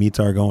thing. Like meets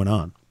are going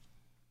on.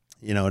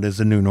 You know, it is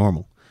a new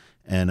normal.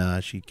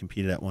 And she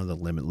competed at one of the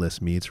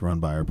Limitless meets run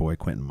by our boy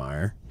Quentin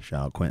Meyer.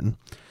 Shout out Quentin.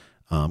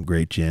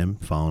 Great gym,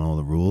 following all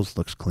the rules.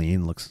 Looks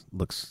clean. Looks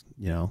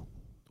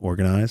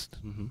organized.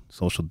 Mm-hmm.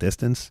 Social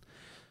distance.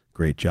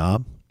 Great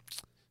job.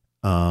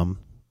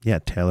 Yeah,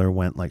 Taylor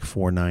went like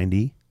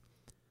 490,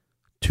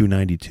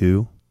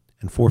 292,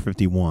 and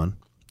 451,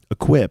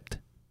 equipped,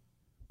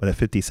 but at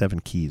 57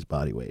 keys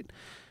body weight.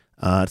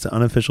 It's an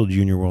unofficial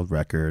junior world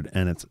record,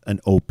 and it's an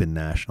open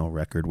national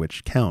record,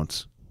 which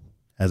counts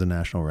as a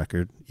national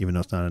record, even though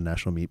it's not a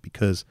national meet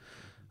because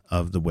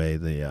of the way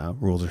the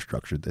rules are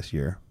structured this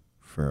year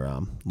for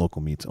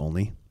local meets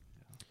only.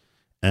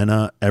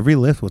 And every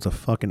lift was a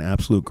fucking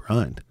absolute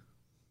grind.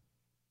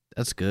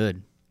 That's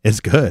good. It's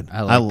good.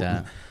 I like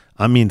that.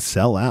 I mean,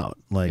 sell out.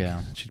 Like,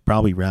 Yeah. she's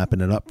probably wrapping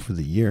it up for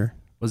the year.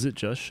 Was it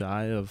just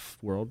shy of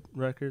world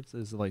records?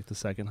 Is it like the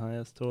second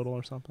highest total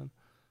or something?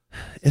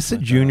 It's a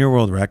Like junior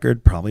world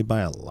record, probably by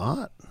a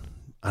lot.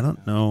 I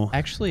don't know.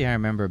 Actually, I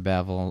remember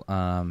Bavel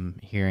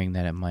hearing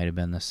that it might have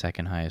been the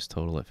second highest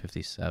total at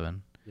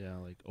 57. Yeah,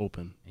 like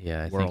open.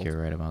 Yeah, I World. think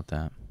you're right about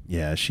that.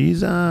 Yeah,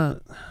 she's,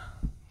 Taylor's,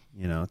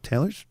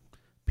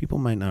 people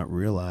might not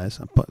realize.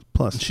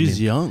 Plus,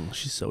 She's young.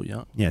 She's so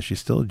young. Yeah, she's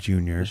still a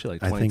junior. Is she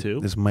like I think 22?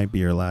 this might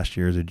be her last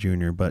year as a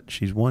junior, but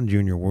she's won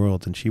junior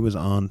worlds, and she was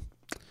on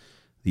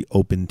the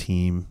open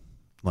team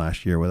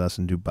last year with us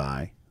in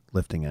Dubai,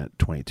 lifting at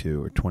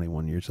 22 or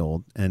 21 years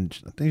old. And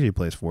I think she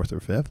plays 4th or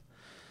 5th.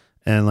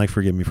 And, like,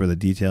 forgive me for the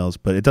details,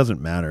 but it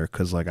doesn't matter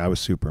because, like, I was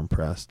super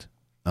impressed.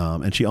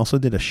 And she also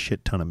did a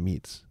shit ton of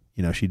meets.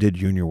 You know, she did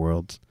junior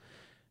worlds,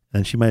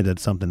 and she might have did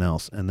something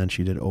else, and then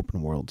she did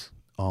open worlds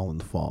all in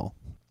the fall.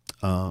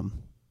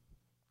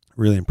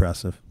 Really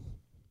impressive.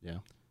 Yeah.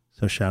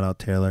 So shout out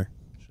Taylor.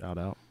 Shout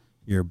out.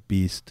 You're a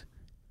beast.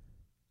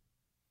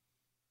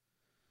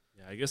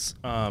 Yeah, I guess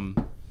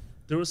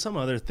there was some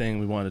other thing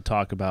we wanted to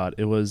talk about.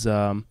 It was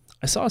I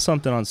saw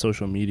something on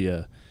social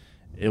media.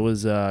 It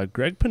was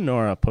Greg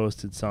Panora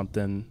posted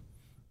something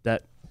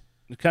that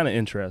kind of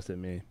interested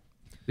me.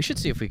 We should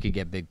see if we could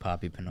get Big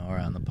Poppy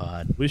Panora on the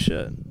pod. We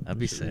should. That'd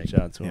be We should sick. reach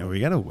out to Yeah, him. we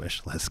got a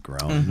wish list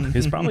growing.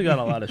 He's probably got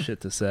a lot of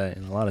shit to say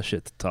and a lot of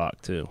shit to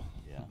talk too.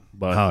 Yeah.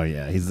 But Oh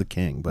yeah, he's the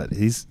king, but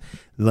he's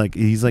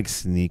like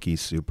sneaky,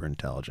 super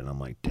intelligent. I'm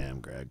like,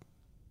 damn, Greg.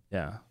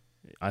 yeah,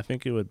 I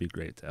think it would be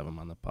great to have him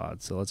on the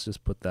pod. So let's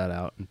just put that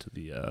out into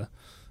the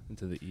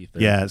ether.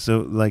 Yeah, so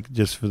like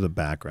just for the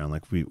background,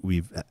 like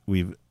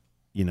we've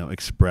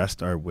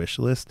expressed our wish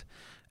list,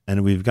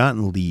 and we've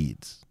gotten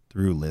leads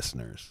through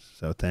listeners.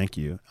 So thank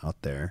you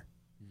out there.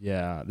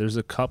 Yeah, there's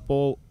a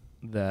couple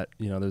that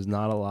there's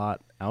not a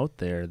lot out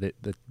there that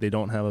they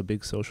don't have a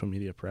big social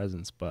media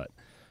presence, but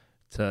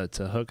to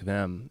hook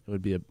them, it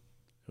would be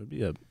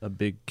a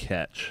big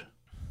catch.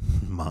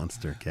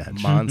 Monster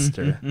catch.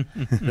 Monster.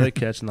 They're like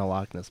catching the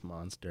Loch Ness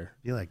monster.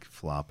 You like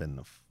flopping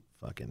the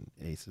fucking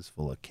aces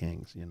full of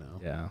kings,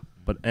 Yeah.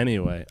 But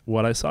anyway,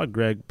 what I saw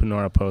Greg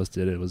Panora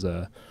posted, it was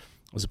a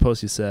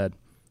post. He said,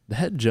 "The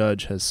head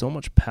judge has so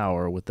much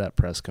power with that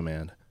press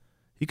command.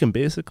 He can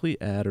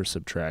basically add or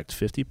subtract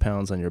 50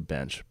 pounds on your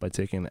bench by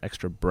taking an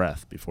extra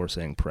breath before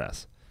saying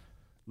press.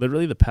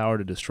 Literally the power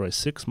to destroy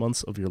 6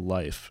 months of your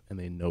life, and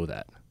they know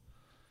that."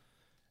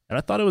 And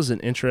I thought it was an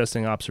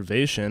interesting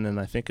observation, and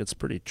I think it's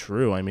pretty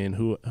true. I mean,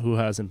 who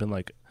hasn't been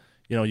like,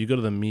 you go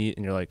to the meet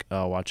and you're like,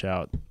 oh, watch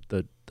out,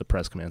 the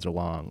press commands are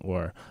long,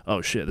 or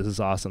oh shit, this is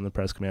awesome, the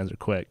press commands are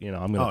quick.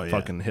 I'm gonna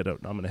fucking hit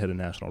a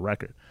national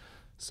record.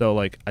 So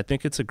like, I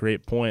think it's a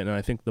great point, and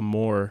I think the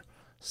more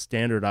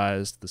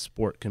standardized the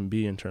sport can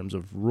be in terms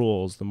of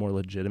rules, the more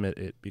legitimate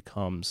it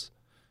becomes.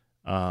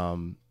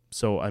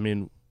 So I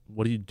mean,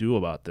 what do you do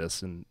about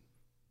this? And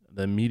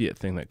the immediate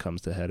thing that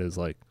comes to head is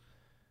like,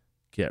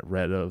 get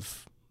rid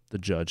of the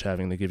judge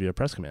having to give you a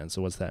press command.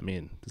 So what's that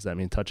mean? Does that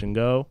mean touch and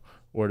go,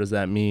 or does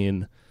that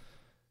mean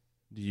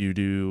Do you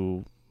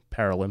do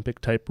Paralympic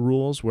type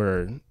rules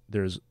where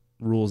there's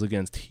rules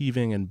against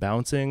heaving and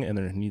bouncing, and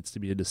there needs to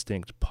be a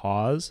distinct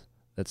pause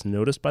that's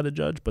noticed by the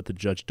judge, but the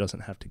judge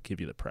doesn't have to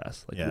give you the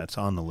press? Like, Yeah, it's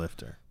on the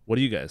lifter. what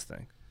do you guys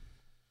think?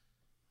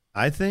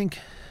 I think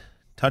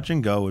touch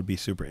and go would be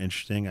super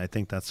interesting. I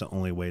think that's the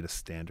only way to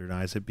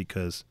standardize it,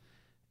 because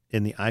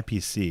in the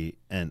IPC,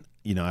 and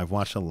I've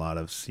watched a lot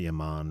of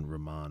Siaman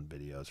Rahman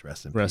videos.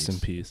 Rest in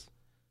peace.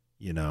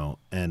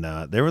 And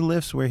there were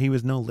lifts where he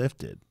was no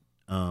lifted,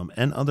 and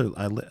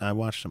I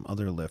watched some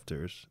other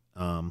lifters.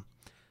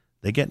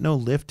 They get no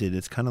lifted.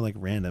 It's kind of like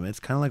random.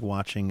 It's kind of like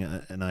watching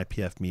an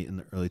IPF meet in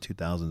the early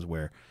 2000s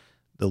where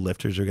the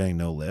lifters are getting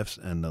no lifts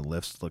and the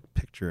lifts look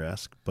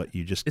picturesque, but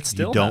you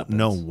don't happens.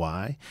 know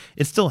why.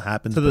 It still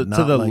happens To the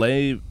but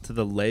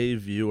not lay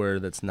viewer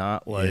that's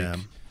not like Yeah.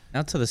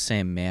 Not to the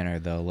same manner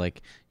though.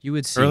 Like you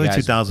would see Early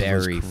guys 2000s was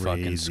bury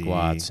fucking crazy.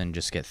 squats and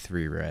just get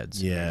 3 reds.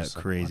 And you're Yeah, just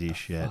like, crazy what the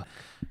shit. fuck?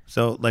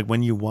 So like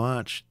when you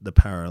watch the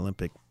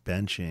Paralympic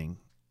benching,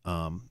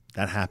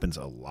 that happens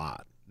a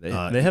lot.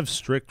 they have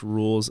strict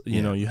rules.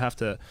 Yeah. You have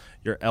to,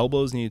 your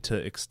elbows need to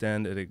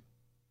extend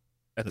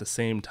at the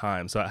same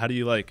time. So how do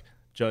you like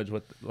judge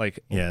what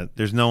Yeah,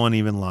 there's no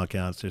uneven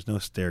lockouts. There's no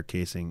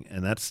staircasing,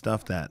 and that's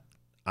stuff that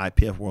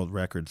IPF world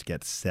records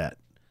get set.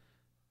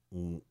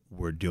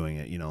 We're doing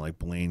it. Like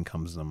Blaine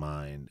comes to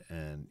mind,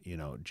 and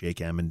Jake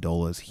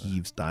Amendola's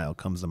heave style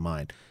comes to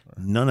mind.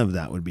 None of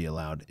that would be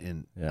allowed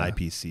in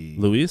IPC.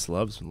 Luis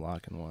loves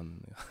locking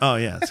one. Oh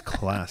yeah, it's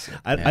classic.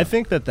 I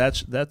think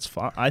that's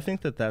fine. I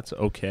think that's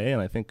okay,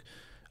 and I think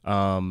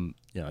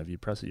if you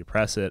press it, you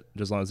press it.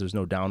 Just as long as there's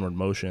no downward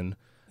motion,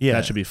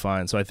 that should be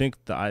fine. So I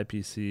think the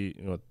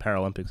IPC,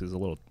 Paralympics, is a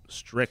little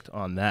strict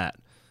on that,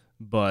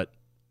 but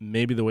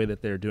maybe the way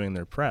that they're doing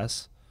their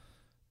press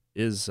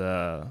is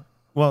a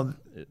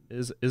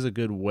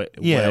good way.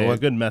 A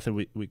good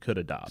method we could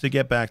adopt. To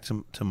get back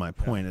to my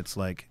point, it's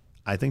like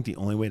I think the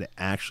only way to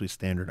actually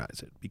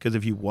standardize it, because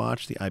if you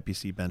watch the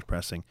IPC bench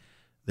pressing,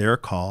 there are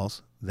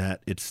calls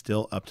that it's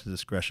still up to the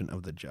discretion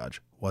of the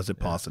judge. Was it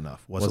paused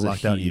enough? Was it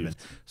locked out even?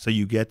 So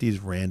you get these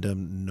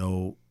random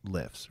no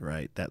lifts,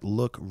 right, that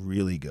look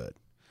really good,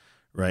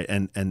 right?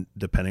 And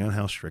depending on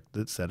how strict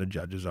the set of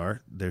judges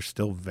are, there's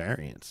still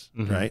variance,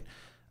 right?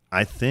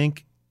 I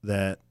think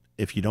that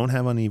if you don't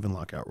have uneven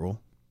lockout rule,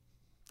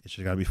 it's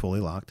just got to be fully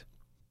locked.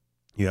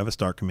 You have a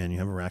start command, you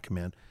have a rack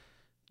command.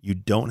 You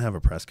don't have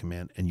a press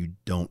command, and you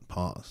don't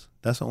pause.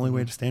 That's the only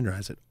way to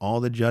standardize it. All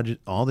the judge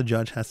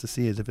has to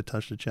see is if it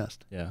touched the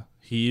chest. Yeah,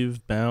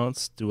 heave,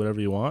 bounce, do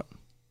whatever you want.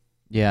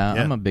 Yeah,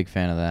 I'm a big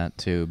fan of that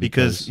too.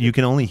 Because you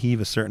can only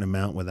heave a certain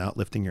amount without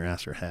lifting your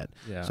ass or head.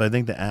 Yeah. So I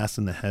think the ass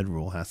and the head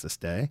rule has to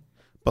stay.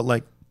 But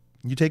like,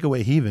 you take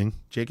away heaving,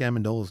 Jake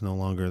Amendola is no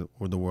longer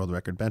the world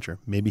record bencher.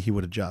 Maybe he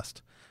would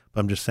adjust. But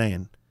I'm just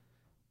saying,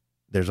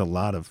 there's a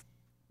lot of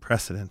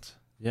precedent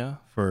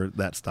for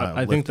that style.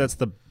 I think that's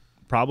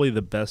probably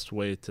the best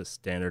way to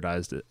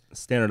standardize it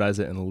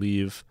and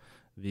leave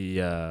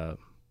the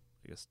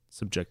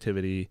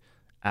subjectivity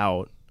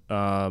out.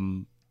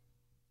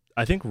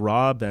 I think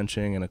raw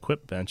benching and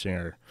equipped benching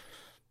are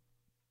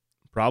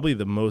probably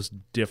the most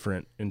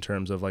different in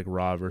terms of like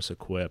raw versus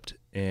equipped,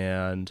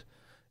 and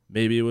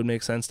maybe it would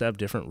make sense to have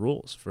different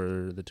rules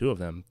for the two of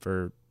them.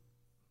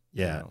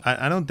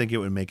 I don't think it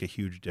would make a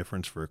huge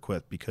difference for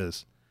equipped,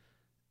 because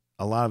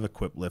a lot of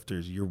equipped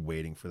lifters, you're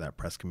waiting for that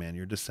press command.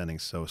 You're descending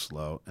so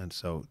slow and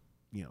so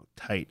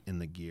tight in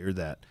the gear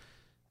that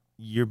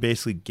you're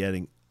basically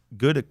getting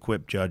good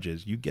equipped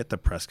judges. You get the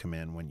press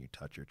command when you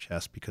touch your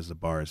chest because the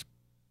bar is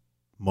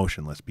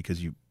motionless,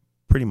 because you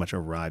pretty much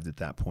arrived at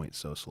that point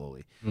so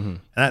slowly. And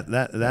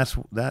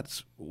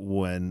that's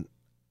when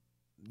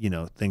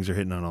things are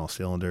hitting on all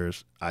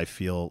cylinders. I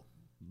feel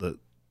the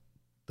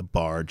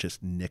bar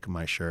just nick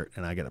my shirt,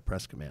 and I get a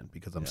press command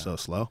because I'm so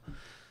slow.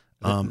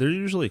 They're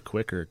usually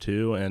quicker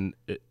too, and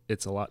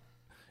it's a lot.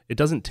 It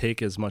doesn't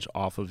take as much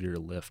off of your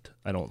lift,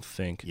 I don't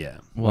think. Yeah.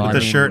 Well,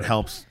 the shirt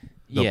helps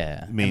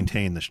Yeah.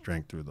 maintain the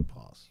strength through the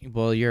pause.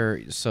 Well,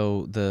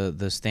 so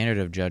the standard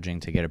of judging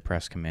to get a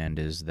press command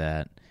is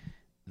that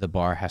the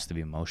bar has to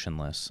be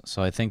motionless.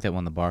 So I think that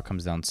when the bar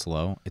comes down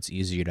slow, it's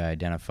easier to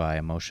identify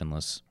a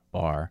motionless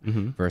bar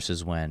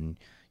versus when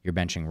you're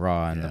benching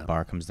raw and the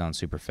bar comes down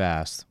super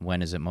fast.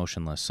 When is it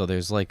motionless? So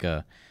there's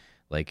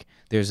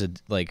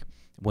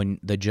when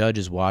the judge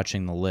is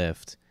watching the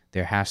lift,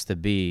 there has to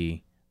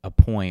be a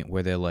point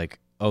where they're like,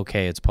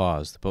 okay, it's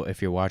paused. But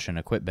if you're watching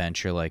a quit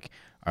bench, you're like,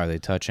 are they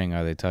touching?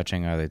 Are they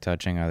touching? Are they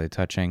touching? Are they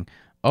touching?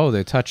 Oh,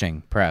 they're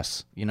touching.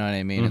 Press. You know what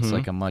I mean? It's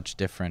like a much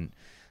different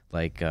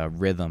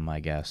rhythm, I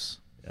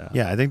guess.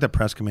 Yeah, I think the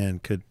press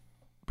command could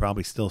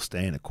probably still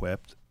stay in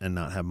equipped and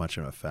not have much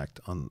of an effect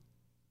on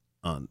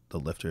the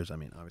lifters. I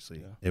mean,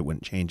 obviously, it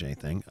wouldn't change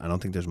anything. I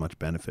don't think there's much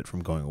benefit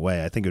from going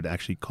away. I think it would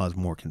actually cause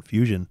more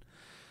confusion,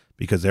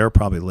 because there are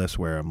probably lifts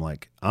where I'm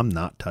like, I'm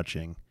not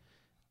touching,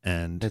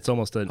 and it's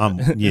almost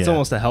it's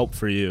almost a help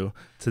for you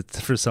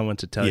for someone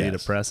to tell you to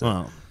press it.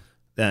 Well,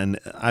 and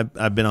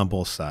I've been on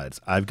both sides.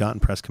 I've gotten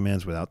press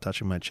commands without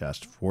touching my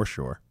chest for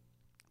sure,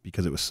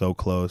 because it was so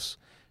close,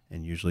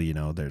 And usually, you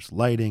know, there's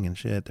lighting and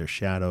shit, there's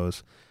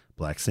shadows,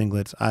 black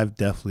singlets. I've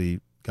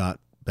definitely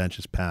got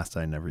benches past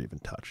I never even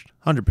touched.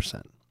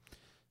 100%.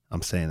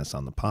 I'm saying this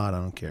on the pod. I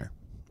don't care.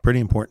 Pretty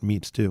important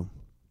meets too.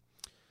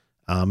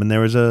 And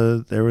there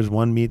was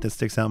one meet that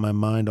sticks out in my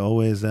mind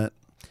always that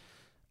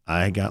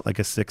I got like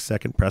a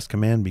 6-second press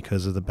command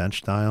because of the bench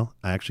style.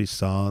 I actually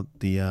saw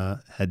the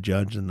head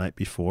judge the night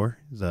before.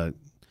 He's a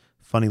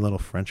funny little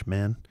French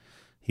man.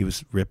 He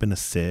was ripping a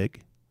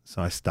cig.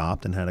 So I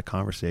stopped and had a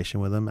conversation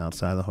with him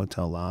outside the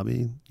hotel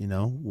lobby, you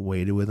know,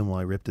 waited with him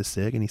while I ripped a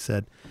cig. And he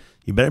said,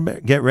 you better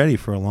get ready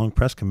for a long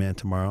press command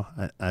tomorrow.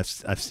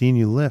 I've seen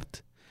you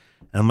lift.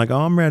 And I'm like,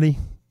 oh, I'm ready.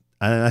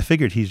 I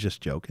figured he's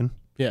just joking.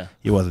 Yeah.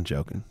 He wasn't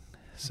joking.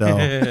 So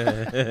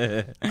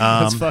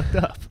That's fucked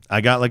up. I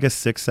got like a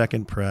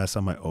 6-second press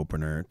on my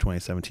opener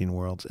 2017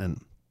 Worlds.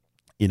 And,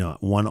 you know,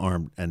 one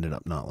arm ended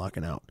up not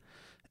locking out.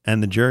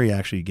 And the jury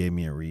actually gave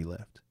me a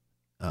relift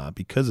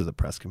because of the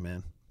press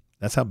command.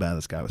 That's how bad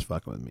this guy was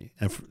fucking with me.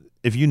 And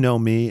if you know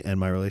me and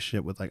my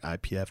relationship with like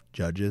IPF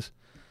judges,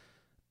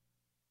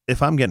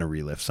 if I'm getting a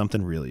relift,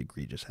 something really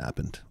egregious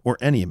happened. Or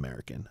any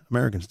American.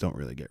 Americans don't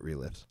really get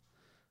relifts.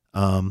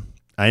 I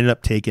ended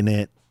up taking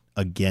it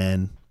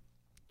again,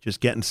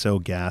 just getting so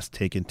gassed,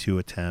 taking 2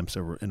 attempts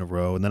in a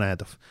row. And then I had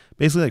to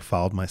basically like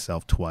fouled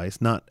myself twice.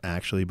 Not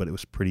actually, but it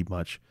was pretty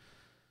much,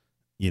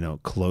 you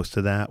know, close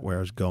to that where I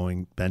was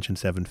going benching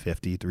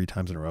 750 3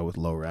 times in a row with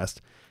low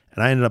rest.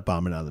 And I ended up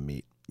bombing out of the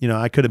meet. You know,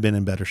 I could have been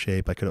in better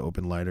shape. I could have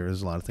opened lighter.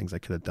 There's a lot of things I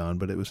could have done,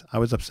 but I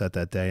was upset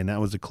that day, and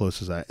that was the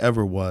closest I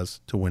ever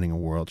was to winning a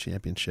world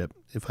championship.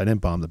 If I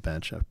didn't bomb the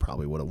bench, I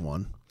probably would have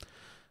won.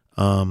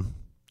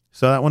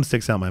 So that one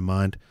sticks out in my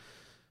mind.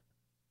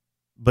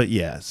 But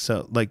yeah,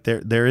 so like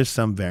there is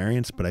some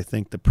variance, but I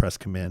think the press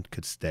command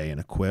could stay in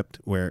equipped.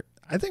 Where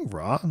I think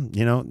raw,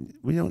 you know,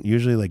 we don't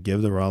usually like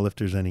give the raw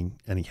lifters any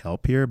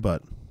help here,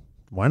 but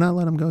why not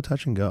let them go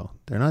touch and go?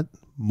 They're not.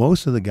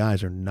 Most of the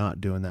guys are not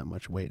doing that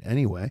much weight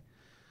anyway.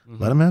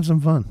 Let them have some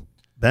fun.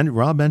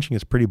 Raw benching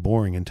is pretty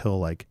boring until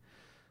like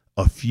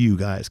a few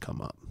guys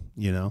come up,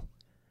 you know?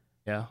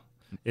 Yeah.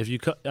 If you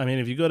go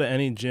to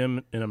any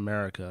gym in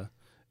America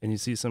and you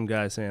see some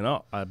guy saying,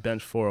 oh, I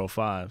bench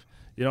 405,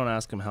 you don't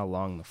ask him how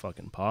long the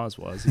fucking pause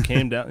was. He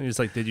came down and he's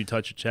like, did you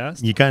touch your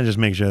chest? You kind of just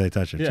make sure they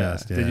touch your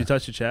chest. Yeah. Did you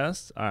touch your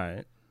chest? All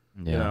right.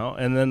 Yeah. You know,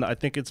 and then I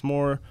think it's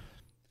more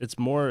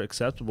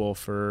acceptable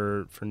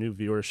for new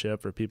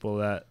viewership, for people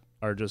that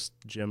are just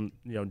gym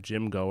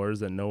goers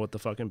that know what the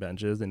fucking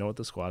bench is, they know what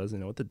the squat is, they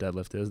know what the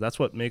deadlift is. That's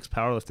what makes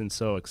powerlifting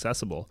so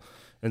accessible.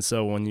 And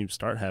so when you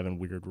start having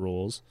weird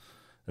rules,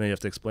 and then you have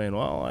to explain,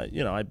 well,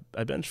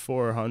 I bench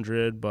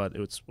 400, but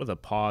it's with a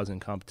pause in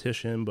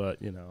competition, but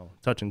you know,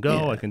 touch and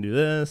go, I can do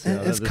this. You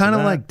know, it's kind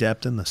of like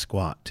depth in the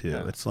squat too.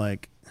 Yeah. It's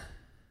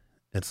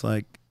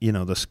like, you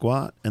know, the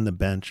squat and the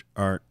bench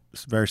are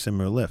very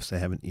similar lifts. They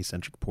have an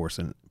eccentric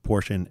portion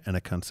and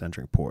a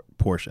concentric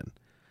portion.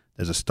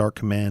 There's a start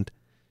command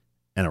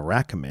and a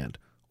rack command.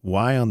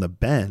 Why on the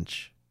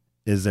bench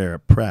is there a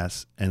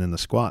press, and in the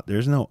squat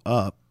there's no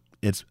up?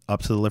 It's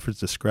up to the lifter's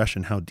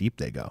discretion how deep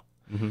they go.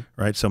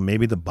 Right? So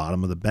maybe the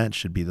bottom of the bench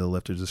should be the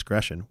lifter's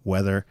discretion.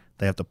 Whether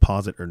they have to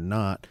pause it or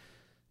not,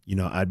 you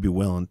know, I'd be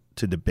willing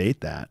to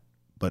debate that,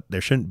 but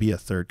there shouldn't be a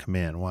third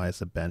command. Why does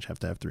the bench have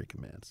to have 3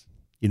 commands?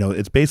 You know,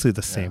 it's basically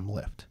the same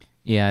lift.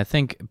 Yeah, I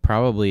think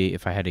probably,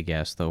 if I had to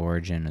guess, the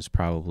origin is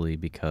probably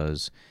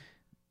because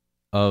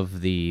of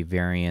the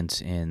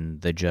variance in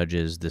the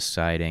judges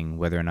deciding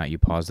whether or not you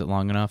paused it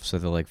long enough. So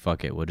they're like,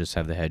 fuck it, we'll just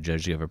have the head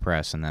judge give a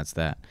press, and that's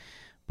that.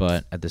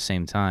 But at the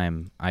same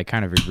time, I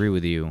kind of agree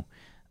with you.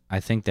 I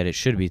think that it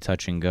should be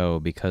touch and go,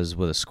 because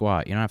with a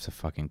squat, you don't have to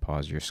fucking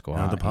pause your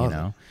squat, you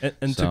know?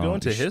 And so, to go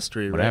into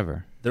history,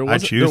 whatever. Right? I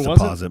choose to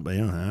pause it, but you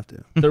don't have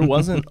to. There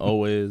wasn't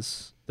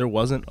always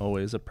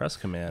a press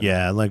command.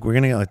 Yeah, like we're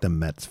going to get like the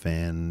Mets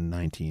fan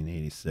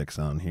 1986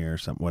 on here or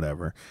something,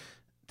 whatever,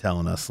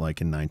 telling us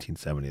like in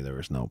 1970 there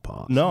was no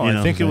pause. No,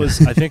 I think it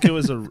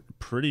was a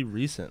pretty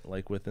recent,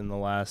 like within the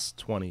last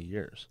 20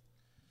 years.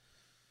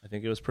 I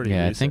think it was pretty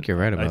recent. I think you're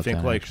right about that. I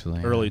think like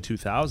actually, early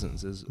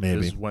 2000s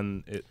is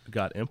when it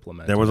got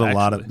implemented. There was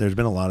there's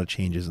been a lot of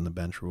changes in the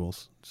bench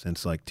rules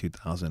since like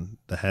 2000.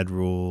 The head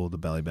rule, the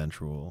belly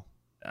bench rule.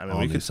 I mean,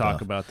 we could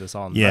talk about this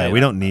all night. Yeah, we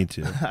don't need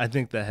to. I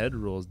think the head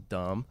rule is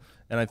dumb,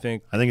 and I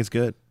think it's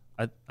good.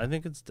 I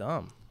think it's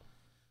dumb.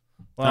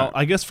 Well,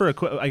 I guess for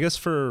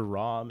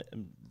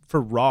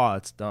raw,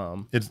 it's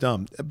dumb. It's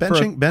dumb.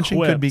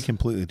 Benching could be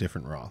completely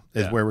different raw.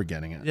 Is where we're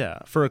getting at. Yeah,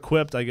 for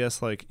equipped, I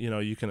guess like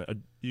you can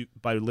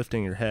by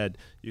lifting your head,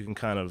 you can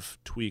kind of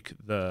tweak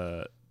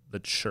the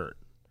shirt.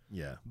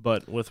 Yeah.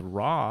 But with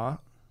raw,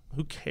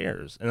 who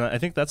cares? And I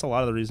think that's a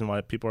lot of the reason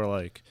why people are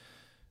like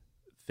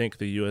think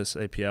the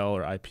USAPL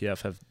or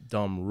IPF have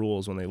dumb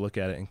rules when they look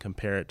at it and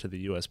compare it to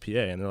the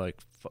USPA, and they're like,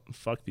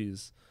 fuck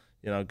these,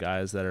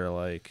 guys that are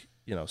like,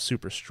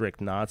 super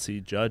strict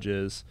Nazi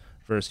judges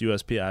versus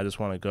USPA. I just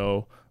want to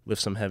go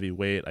lift some heavy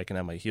weight. I can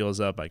have my heels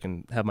up. I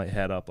can have my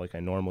head up like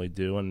I normally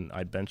do, and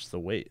I bench the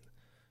weight.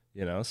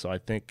 So I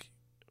think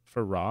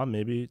for raw,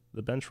 maybe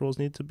the bench rules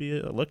need to be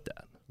looked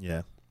at.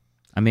 Yeah.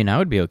 I mean, I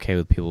would be okay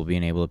with people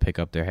being able to pick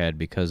up their head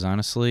because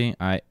honestly,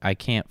 I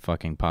can't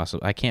fucking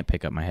I can't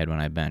pick up my head when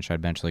I bench.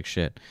 I'd bench like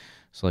shit.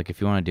 So like,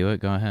 if you want to do it,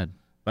 go ahead.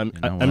 I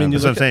mean,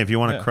 that's what I'm saying. If you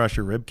want to crush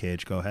your rib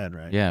cage, go ahead,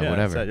 right? Yeah,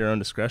 whatever. It's at your own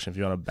discretion. If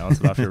you want to bounce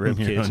it off your rib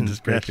Your cage own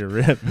and break discretion. your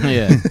rib.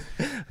 Yeah.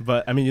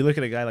 But I mean, you look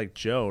at a guy like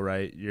Joe,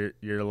 right?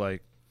 You're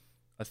like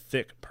a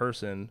thick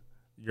person.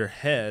 Your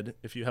head,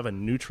 if you have a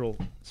neutral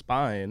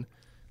spine,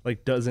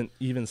 like doesn't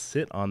even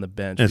sit on the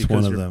bench. It's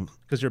one of your- them.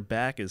 because your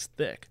back is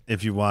thick.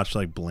 If you watch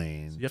like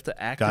Blaine, You have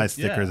to act guys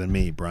thicker than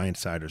me, Brian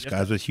Siders, You have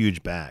guys to with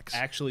huge backs.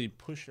 actually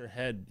push your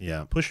head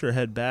Yeah.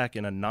 back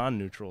in a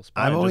non-neutral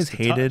spine. I've always just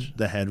to hated touch.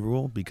 the head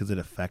rule because it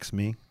affects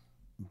me,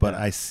 but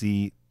Yeah. I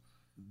see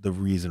the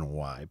reason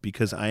why,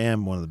 because I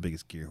am one of the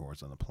biggest gear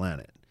whores on the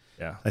planet.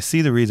 Yeah. I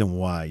see the reason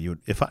why you would,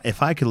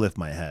 if I could lift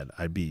my head,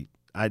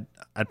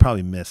 I'd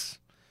probably miss,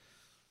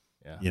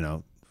 Yeah.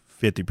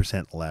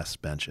 50% less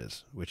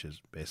benches, which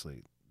is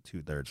basically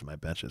 2/3 of my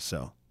benches.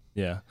 So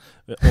Yeah.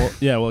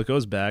 Well, it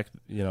goes back,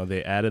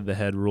 they added the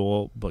head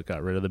rule but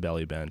got rid of the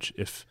belly bench.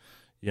 If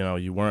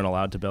you weren't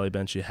allowed to belly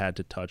bench, you had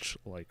to touch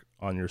like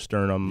on your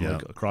sternum, Yeah.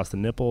 like across the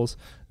nipples,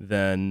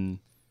 then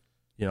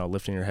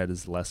lifting your head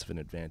is less of an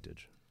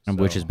advantage. And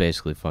which is So-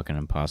 basically fucking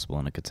impossible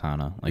in a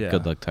katana. Like, Yeah.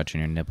 good luck touching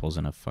your nipples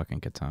in a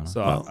fucking katana.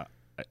 So Well-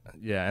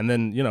 yeah, and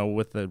then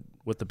with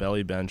the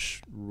belly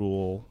bench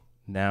rule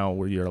now,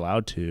 where you're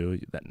allowed to,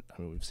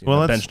 we've seen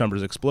the bench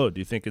numbers explode.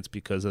 Do you think it's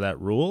because of that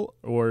rule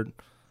or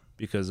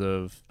because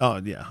of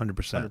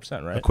 100%.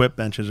 100%, right? Equip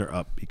benches are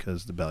up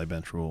because the belly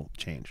bench rule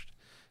changed.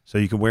 So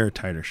you can wear a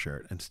tighter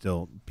shirt and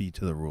still be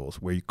to the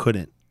rules where you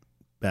couldn't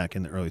back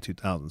in the early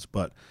 2000s.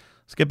 But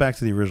let's get back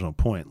to the original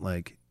point.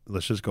 Like,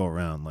 let's just go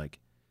around. Like,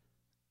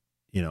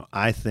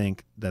 I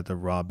think that the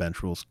raw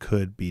bench rules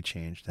could be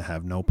changed to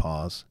have no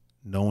pause.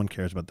 No one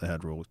cares about the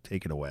head rule.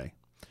 Take it away.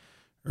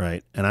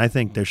 Right. And I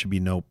think there should be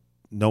no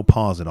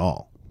pause at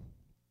all.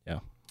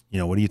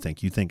 Yeah. What do you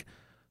think? You think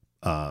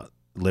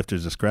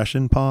lifter's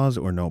discretion pause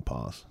or no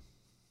pause?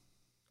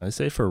 I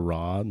say for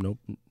raw, no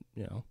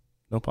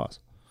pause.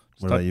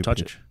 Just What about you, touch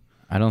Peach? it.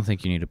 I don't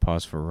think you need to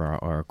pause for raw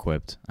or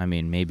equipped. I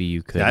mean, maybe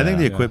you could. Yeah, I think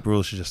the yeah. equip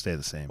rules should just stay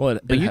the same. Well,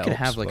 but it you could helps,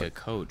 have like but- a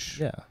coach,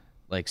 Yeah.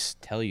 like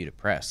tell you to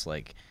press.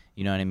 Like,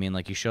 you know what I mean?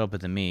 Like, you show up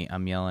at the meet,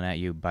 I'm yelling at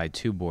you by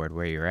 2 board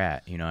where you're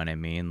at. You know what I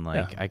mean?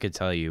 Like, Yeah. I could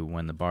tell you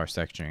when the bar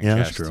section in Yeah, your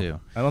that's chest true. too.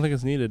 I don't think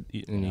it's needed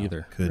in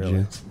either. Could really.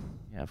 you?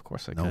 Yeah, of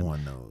course I No could.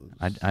 one knows.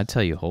 I'd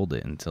tell you hold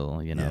it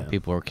until Yeah.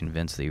 people were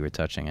convinced that you were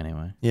touching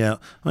anyway. Yeah.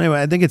 Well,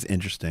 anyway, I think it's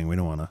interesting. We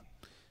don't want to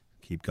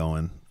keep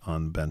going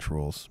on bench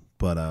rules,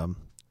 but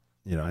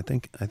I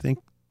think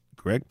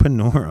Greg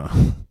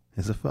Panora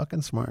is a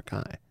fucking smart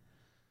guy.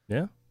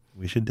 Yeah.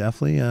 We should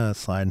definitely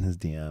slide in his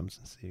DMs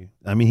and see.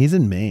 I mean, he's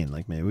in Maine.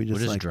 Like, maybe we We'll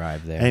just just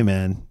drive there. hey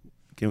man,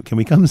 can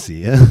we come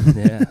see you?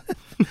 Yeah.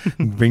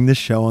 Bring this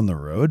show on the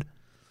road.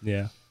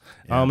 Yeah.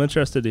 Yeah. I'm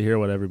interested to hear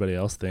what everybody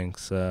else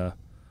thinks.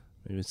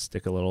 Maybe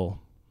stick a little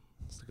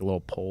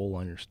poll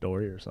on your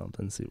story or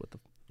something. See what the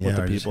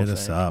or just people hit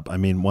us think. up. I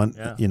mean, one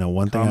Yeah.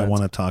 one thing I Comments.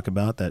 want to talk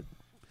about that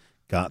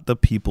got the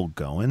people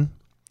going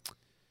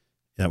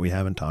that we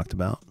haven't talked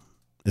about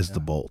is the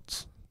Yeah.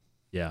 bolts.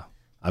 Yeah.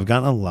 I've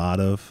gotten a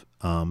lot of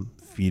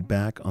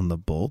feedback on the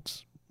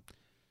bolts.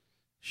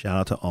 Shout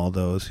out to all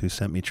those who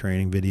sent me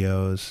training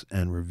videos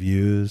and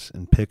reviews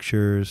and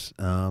pictures.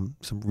 Some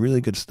really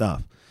good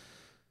stuff.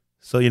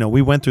 So,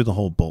 we went through the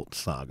whole bolt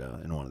saga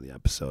in one of the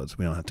episodes.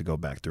 We don't have to go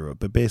back through it.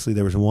 But basically,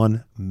 there was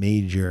one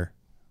major,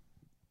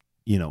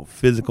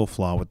 physical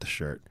flaw with the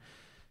shirt,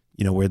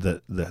 where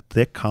the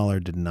thick collar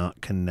did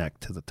not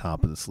connect to the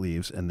top of the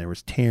sleeves. And there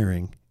was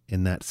tearing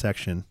in that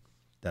section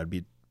that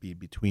would be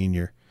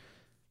between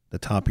the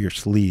top of your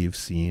sleeve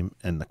seam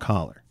and the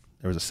collar.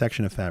 There was a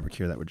section of fabric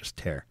here that would just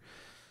tear,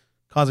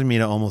 causing me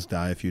to almost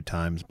die a few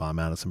times, bomb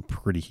out of some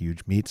pretty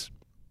huge meets.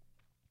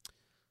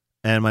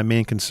 And my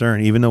main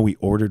concern, even though we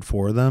ordered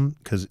 4 of them,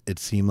 because it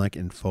seemed like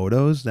in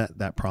photos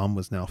that problem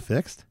was now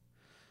fixed.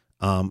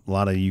 A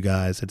lot of you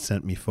guys had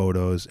sent me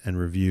photos and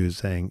reviews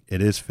saying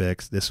it is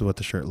fixed. This is what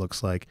the shirt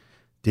looks like.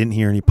 Didn't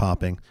hear any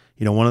popping.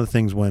 One of the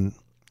things when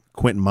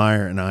Quentin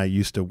Meyer and I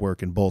used to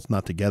work in bolts,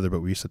 not together,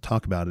 but we used to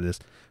talk about it, is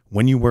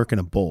when you work in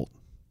a bolt,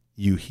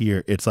 you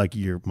hear it's like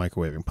you're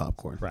microwaving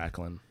popcorn.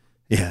 Crackling.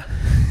 Yeah.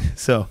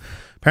 So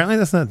apparently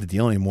that's not the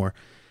deal anymore.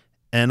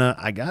 And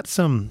I got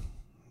some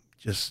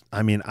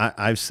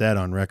I've said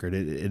on record,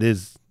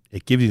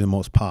 it gives you the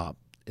most pop.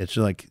 It's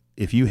just like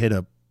if you hit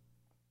a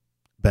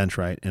bench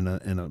right in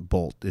a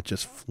bolt, it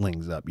just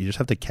flings up. You just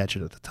have to catch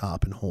it at the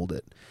top and hold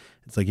it.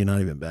 It's like you're not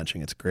even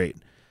benching. It's great.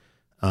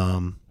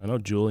 I know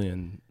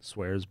Julian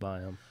swears by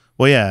him.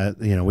 Well, yeah,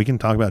 we can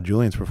talk about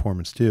Julian's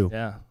performance too.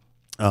 Yeah.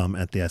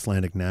 At the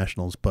Icelandic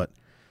Nationals, but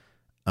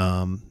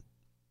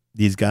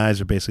these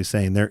guys are basically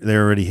saying they're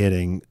already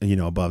hitting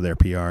above their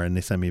PR, and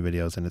they send me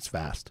videos and it's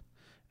fast,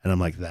 and I'm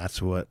like, that's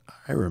what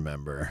I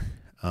remember,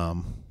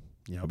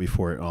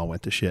 before it all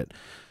went to shit.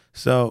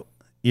 So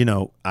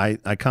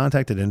I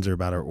contacted Inzer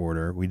about our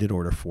order. We did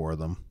order 4 of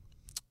them.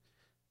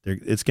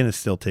 It's gonna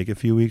still take a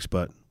few weeks,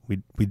 but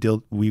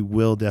we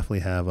will definitely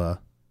have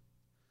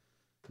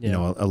you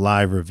know, a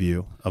live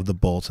review of the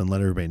bolts and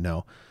let everybody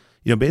know.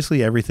 You know,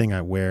 basically everything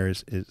I wear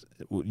is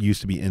used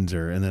to be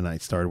Inzer, and then I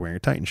started wearing a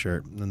Titan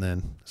shirt, and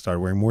then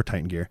started wearing more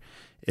Titan gear.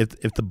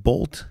 If the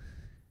bolt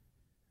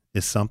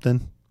is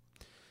something,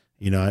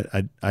 you know,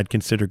 I'd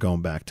consider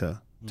going back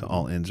to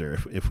all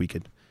Inzer if we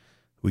could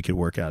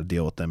work out a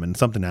deal with them. And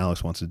something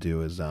Alex wants to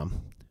do is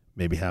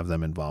maybe have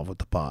them involved with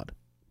the pod,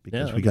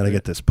 because we got to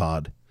get this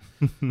pod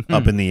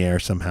up in the air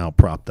somehow,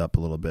 propped up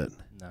a little bit.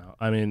 No,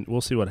 I mean,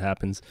 we'll see what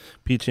happens.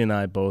 Peachy and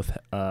I both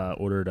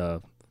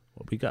ordered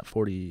we got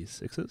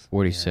 46s.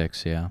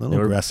 46, yeah. A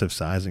little aggressive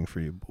sizing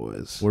for you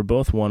boys. We're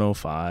both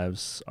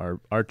 105s.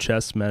 Our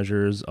chest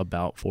measures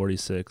about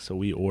 46, so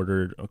we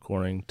ordered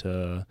according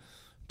to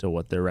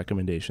what their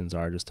recommendations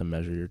are, just to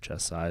measure your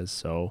chest size.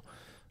 So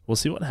we'll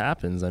see what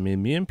happens. I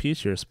mean, me and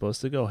Peachy are supposed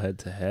to go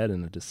head-to-head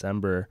in the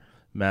December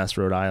Mass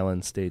Rhode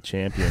Island State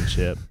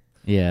Championship.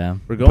 Yeah.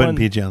 We're going putting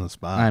Peachy on the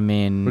spot. I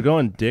mean, we're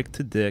going dick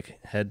to dick,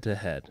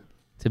 head-to-head.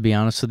 To be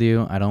honest with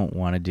you, I don't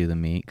want to do the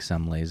meet because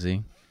I'm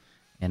lazy.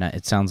 And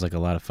it sounds like a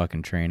lot of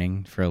fucking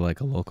training for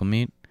like a local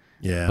meet.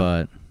 Yeah.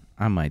 But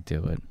I might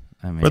do it.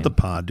 I mean, for the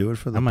pod, do it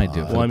for the pod. I might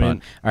do it for Well, the I mean,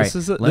 pod. All right, this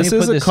is let me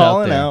put a this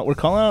calling out there. out. We're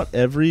calling out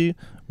every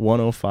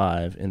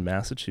 105 in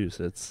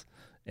Massachusetts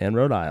and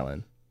Rhode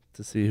Island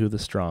to see who the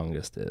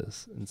strongest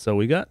is. And so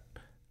we got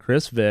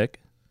Chris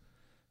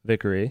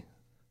Vickery,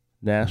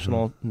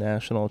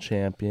 national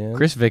champion.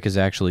 Chris Vick is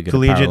actually good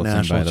Collegiate at powerlifting,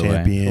 national by the way.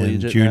 champion,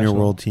 Collegiate junior national.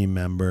 world team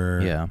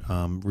member. Yeah.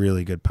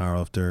 Really good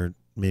powerlifter.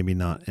 Maybe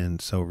not in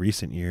so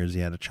recent years.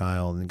 He had a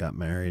child and got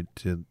married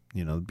to,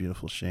 you know, the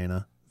beautiful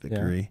Shayna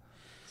Vickery.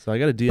 So I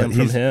got a DM But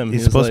from him. He's He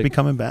was supposed to like- be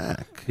coming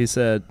back. He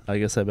said, I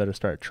guess I better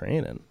start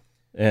training.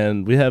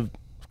 And we have,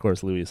 of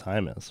course, Luis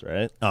Jaimes,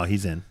 right? Oh,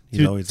 he's in.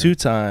 He's always in.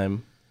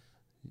 Two-time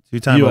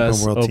Two-time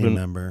US open world team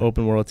member.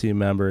 Open World Team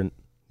member,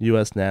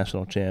 U.S.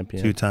 national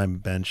champion, Two-time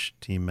bench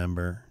team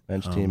member.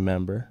 bench team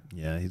member.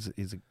 Yeah,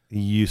 he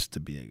used to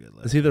be a good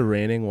lifter. Is he the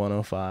reigning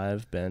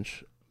 105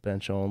 bench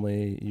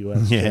only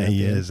U.S. Yeah, champion?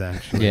 he is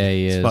actually. Yeah,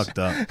 he It's is. fucked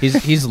up.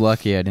 He's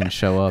lucky I didn't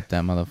show up.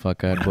 That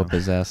motherfucker. I'd whoop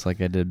his ass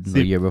like I did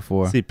the year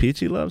before. See,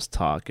 Peachy loves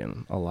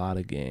talking a lot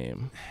of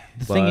game.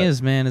 The thing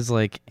is, man, is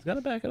like, He's got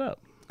to back it up.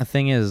 the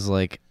thing is,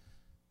 like,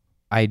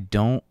 I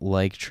don't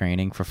like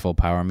training for full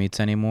power meets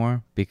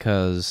anymore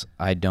because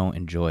I don't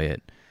enjoy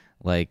it.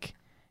 Like,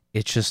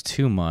 it's just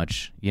too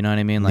much. You know what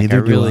I mean? Like, Neither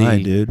I really, do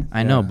I, dude.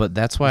 I know, Yeah. but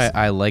that's why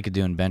I like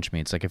doing bench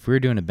meets. Like, if we were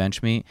doing a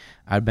bench meet,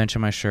 I'd bench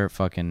in my shirt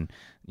fucking,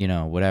 you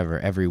know, whatever,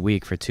 every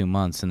week for 2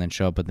 months and then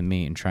show up at the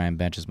meet and try and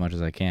bench as much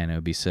as I can. It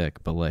would be sick.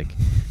 But, like,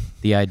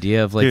 the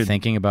idea of, like, Dude.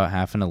 thinking about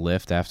having to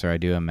lift after I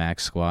do a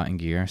max squat and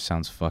gear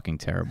sounds fucking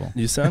terrible.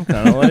 You sound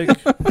kind of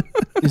like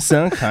This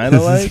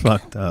is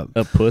fucked up.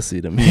 a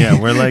pussy to me.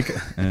 Yeah, we're like,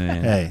 I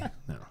mean, hey,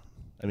 no,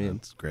 I mean,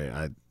 it's great.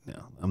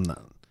 I'm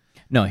not.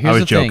 no, here's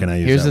was the joking, thing. I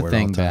use Here's that the word all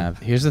thing, the time. Bav.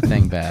 Here's the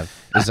thing, Bav.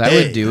 Is I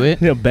would do it.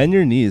 you know, bend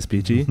your knees,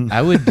 Peachy.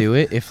 I would do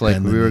it if like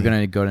Bend the we were knee.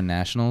 gonna go to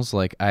nationals.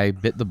 Like I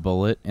bit the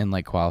bullet and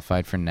like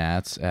qualified for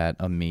Nats at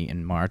a meet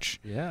in March,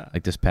 Yeah.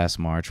 like this past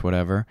March,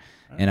 whatever.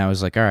 And I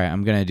was like, all right,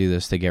 I'm gonna do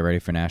this to get ready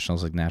for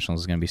nationals. Like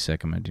nationals is gonna be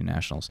sick. I'm gonna do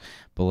nationals.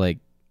 But like,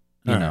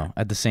 you All know, right.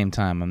 at the same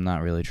time, I'm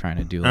not really trying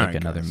to do All like right,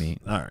 another guys. meet.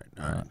 All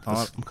right.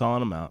 I'm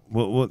calling him out.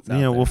 We'll out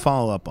there. we'll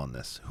follow up on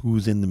this.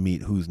 Who's in the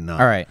meet? Who's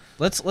not? All right,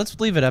 let's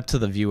leave it up to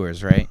the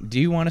viewers, right? Do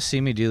you want to see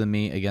me do the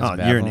meet against?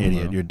 Oh, you're an Babel?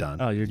 idiot. You're done.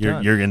 Oh, you're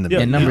done. You're in the Yeah,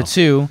 meet. And number now.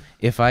 2,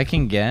 if I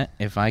can get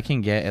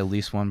at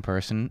least one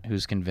person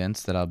who's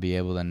convinced that I'll be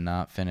able to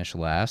not finish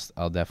last,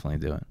 I'll definitely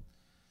do it.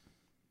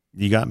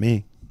 You got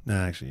me. No,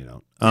 actually, you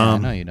don't. Yeah,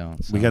 no, you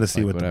don't. So we got to it's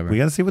see like, what whatever. we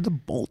got to see what the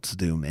bolts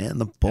do, man.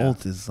 The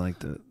bolt is like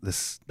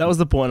this. That was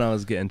the point I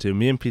was getting to.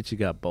 Me and Peachy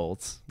got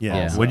bolts. Yeah.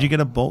 Yeah. What'd you get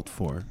a bolt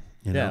for?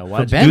 You Yeah, know?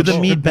 why'd For you do get the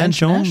a meet bolt?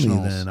 bench only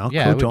nationals. then. I'll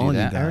yeah, I coach would all do you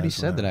that. guys. I already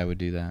said that whatever. I would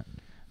do that.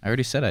 I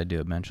already said I'd do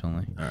it bench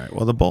only. All right.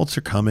 Well, the bolts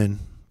are coming.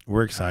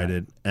 We're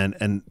excited,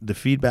 and the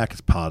feedback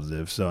is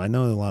positive. So I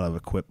know a lot of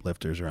equipped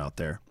lifters are out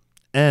there,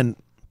 and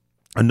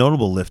a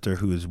notable lifter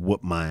who has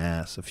whooped my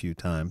ass a few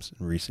times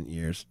in recent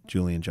years,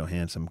 Julian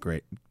Johansson,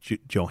 great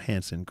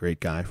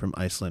guy from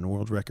Iceland,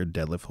 world record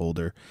deadlift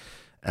holder,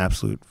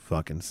 absolute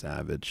fucking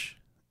savage.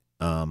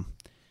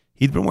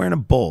 He's been wearing a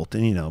bolt,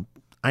 and you know,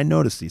 I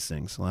noticed these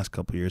things the last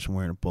couple of years from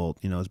wearing a bolt.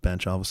 You know, his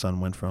bench all of a sudden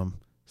went from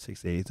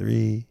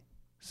 683,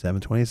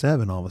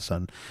 727 all of a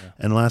sudden,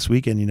 and last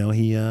weekend, you know,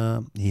 he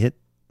hit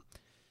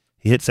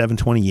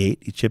 728.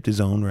 He chipped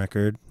his own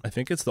record. I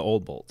think it's the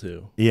old bolt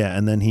too. Yeah,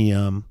 and then he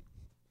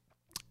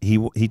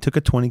took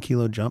a 20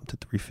 kilo jump to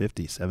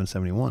 350,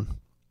 771.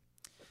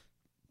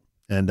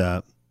 And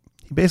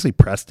he basically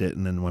pressed it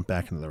and then went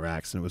back into the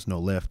racks, and it was no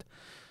lift.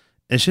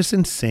 It's just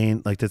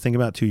insane. Like, to think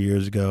about 2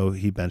 years ago,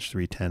 he benched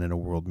 310 at a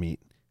world meet.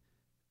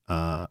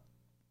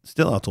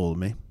 Still outtold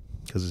me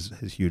because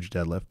his huge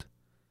deadlift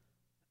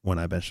when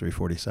I benched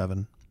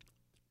 347.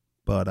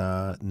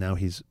 But now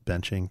he's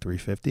benching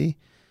 350.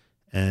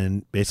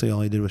 And basically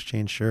all he did was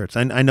change shirts.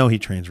 I know he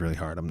trains really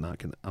hard. I'm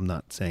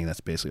not saying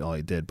that's basically all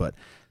he did, but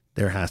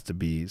there has to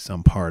be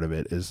some part of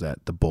it is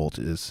that the bolt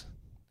is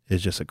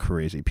just a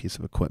crazy piece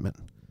of equipment.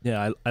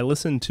 Yeah, I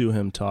listened to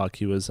him talk.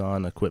 He was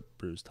on Equip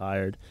Bruise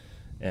Tired,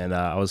 and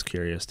I was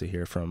curious to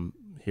hear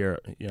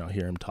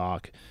him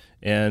talk.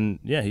 And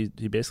yeah, he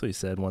basically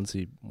said once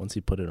he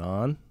put it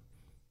on,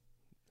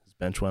 his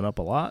bench went up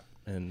a lot,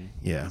 and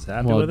Yeah. he's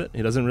happy with it.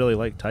 He doesn't really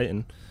like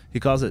Titan. He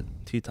calls it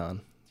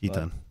Teton,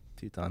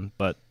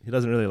 but he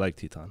doesn't really like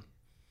Teton.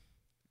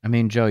 I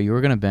mean, Joe, you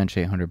were gonna bench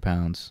 800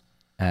 pounds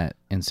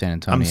in San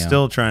Antonio. I'm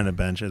still trying to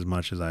bench as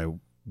much as I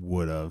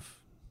would have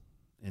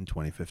in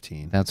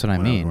 2015. That's what I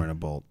when I was mean. wearing a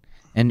Bolt.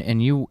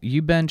 And you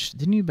benched,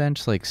 didn't you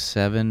bench like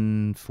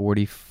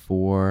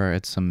 744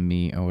 at some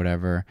meet or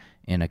whatever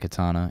in a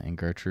Katana in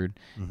Gertrude?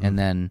 Mm-hmm. And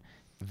then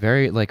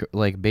very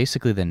like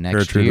basically the next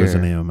Gertrude year. was the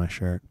name of my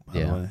shirt, by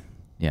the way.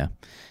 Yeah.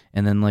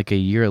 And then like a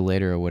year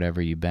later or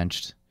whatever, you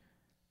benched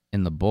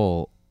in the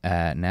Bolt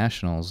at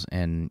Nationals,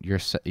 and your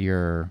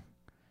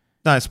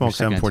No, I smoked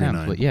second attempt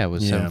 749. it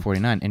was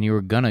 749, and you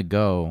were gonna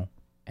go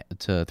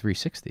to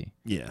 360.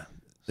 Yeah.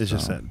 It's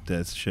just that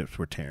the ships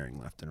were tearing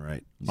left and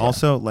right. Yeah.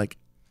 Also, like,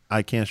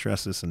 I can't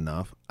stress this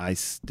enough. I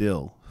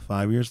still,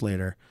 5 years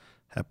later,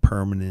 have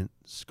permanent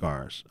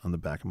scars on the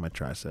back of my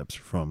triceps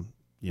from,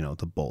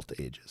 the Bolt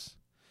ages.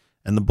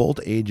 And the Bolt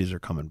ages are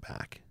coming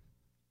back.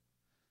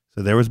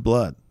 So there was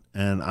blood.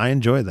 And I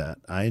enjoyed that.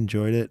 I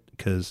enjoyed it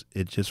because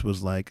it just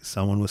was like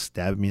someone was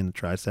stabbing me in the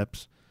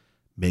triceps,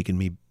 making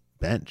me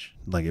bench.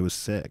 Like, it was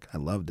sick. I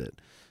loved it.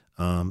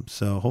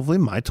 So hopefully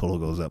my total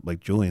goes up like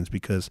Julian's,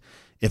 because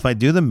if I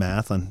do the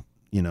math on,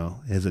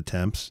 his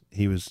attempts,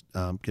 he was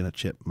going to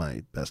chip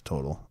my best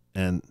total.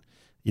 And,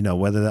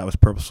 whether that was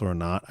purposeful or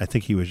not, I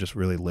think he was just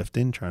really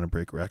lifting, trying to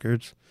break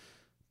records.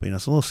 But,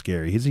 it's a little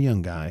scary. He's a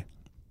young guy.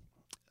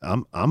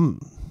 I'm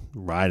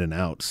riding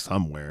out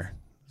somewhere.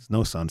 There's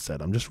no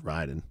sunset. I'm just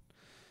riding.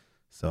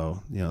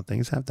 So,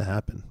 things have to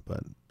happen.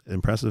 But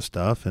impressive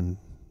stuff, and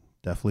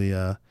definitely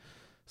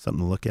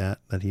something to look at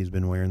that he's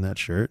been wearing that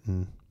shirt.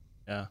 And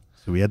yeah.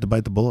 So we had to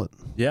bite the bullet.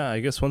 Yeah,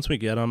 I guess once we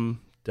get them,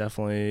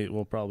 definitely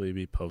we'll probably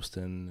be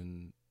posting,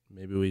 and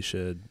maybe we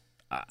should.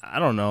 I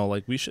don't know.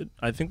 Like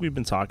I think we've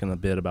been talking a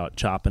bit about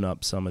chopping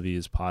up some of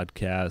these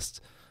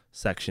podcast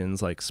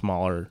sections, like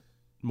smaller,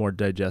 more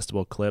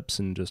digestible clips,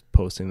 and just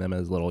posting them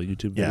as little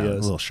YouTube Yeah, videos.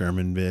 a little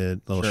Sherman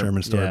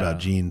Sherman story about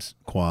Gene's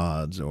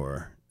quads,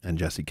 and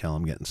Jesse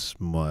Kellum getting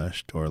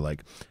smushed, or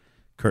like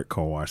Kurt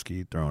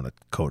Kowarski throwing a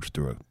coach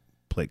through a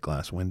plate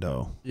glass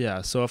window.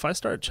 Yeah, so if I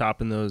start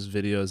chopping those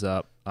videos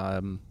up,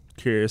 I'm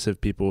curious if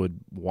people would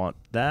want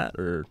that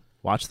or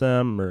watch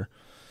them, or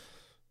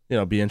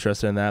be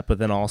interested in that. But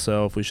then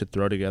also if we should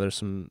throw together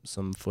some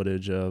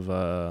footage of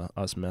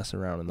us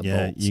messing around in the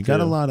bolts. You got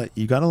a lot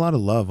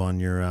of love on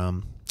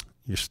your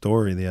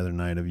story the other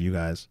night of you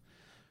guys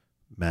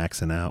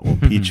maxing out. Well,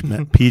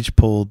 Peach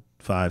pulled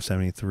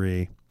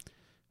 573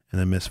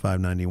 and then missed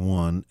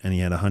 591, and he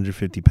had a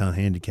 150-pound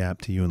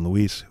handicap to you and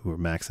Luis, who were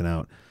maxing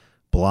out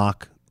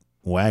block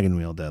wagon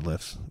wheel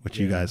deadlifts, which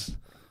you guys...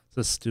 It's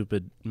a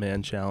stupid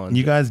man challenge.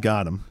 You guys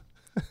got him.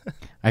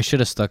 I should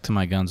have stuck to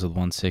my guns with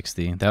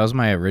 160. That was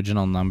my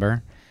original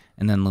number.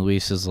 And then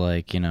Luis is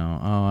like,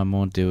 I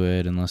won't do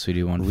it unless we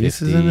do 150.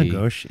 Luis is a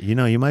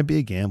negotiator. You might be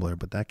a gambler,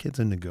 but that kid's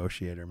a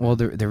negotiator, man. Well,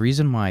 the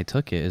reason why I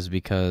took it is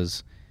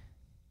because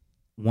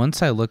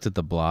once I looked at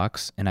the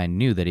blocks and I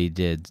knew that he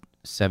did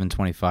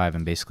 725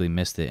 and basically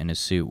missed it in his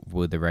suit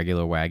with the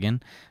regular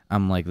wagon,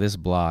 I'm like, this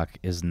block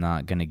is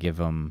not going to give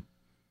him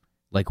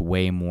like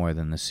way more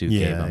than the suit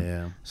gave him.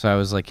 Yeah. So I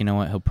was like, you know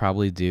what? He'll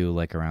probably do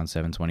like around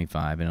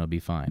 725 and it'll be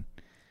fine.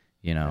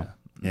 Yeah,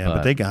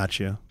 but they got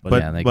you.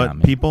 But they got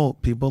me.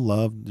 People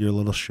loved your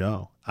little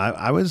show.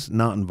 I was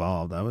not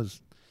involved. I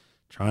was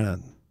trying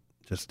to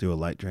just do a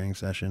light training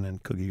session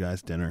and cook you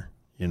guys dinner,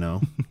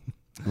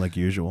 like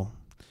usual.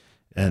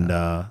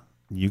 And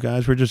you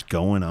guys were just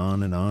going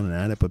on and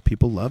at it, but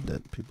people loved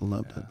it.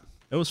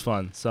 It was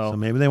fun. So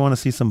maybe they want to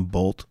see some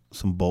bolt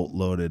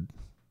loaded.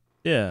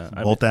 Yeah,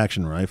 bolt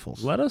action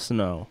rifles. Let us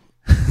know,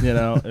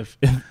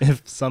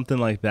 if something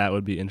like that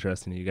would be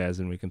interesting to you guys,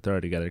 and we can throw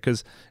it together,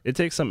 because it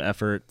takes some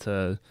effort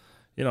to,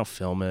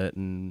 film it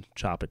and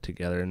chop it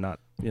together.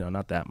 Not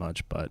that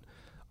much, but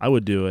I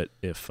would do it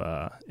if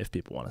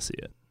people want to see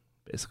it.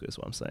 Basically, is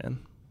what I'm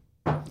saying.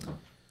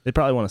 They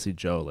probably want to see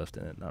Joe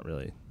lifting it, not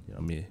really,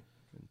 me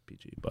and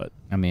PG. But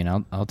I mean,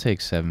 I'll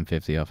take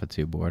 750 off a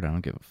 2 board. I don't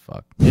give a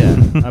fuck. Yeah,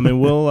 I mean,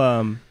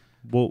 we'll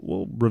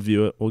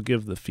review it. We'll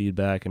give the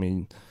feedback. I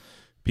mean,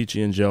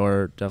 Peachy and Joe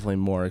are definitely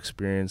more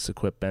experienced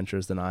equipped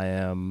benchers than I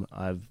am.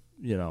 I've,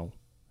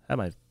 had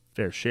my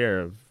fair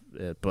share of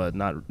it, but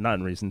not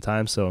in recent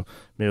times. So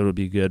maybe it would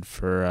be good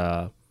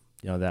for,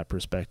 that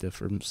perspective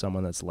from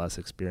someone that's less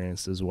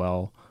experienced as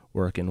well,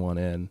 working one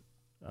in.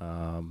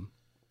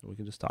 We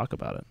can just talk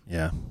about it.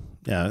 Yeah,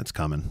 it's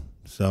coming.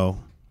 So,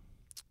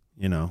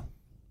 I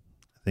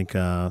think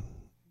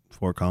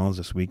Fort Collins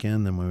this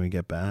weekend, then when we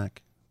get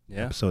back,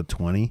 episode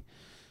 20.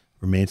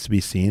 Remains to be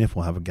seen if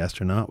we'll have a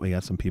guest or not. We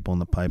got some people in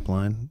the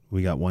pipeline.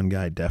 We got one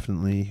guy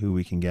definitely who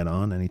we can get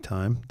on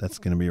anytime. That's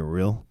going to be a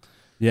real.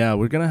 Yeah,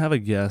 we're going to have a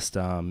guest.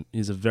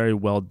 He's a very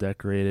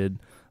well-decorated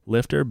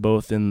lifter,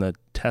 both in the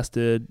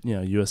tested,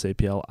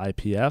 USAPL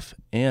IPF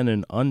and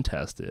an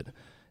untested.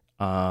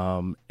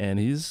 And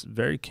he's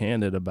very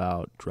candid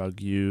about drug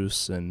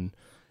use and,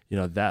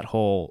 that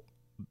whole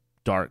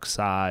dark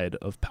side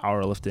of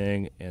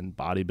powerlifting and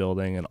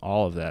bodybuilding and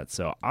all of that.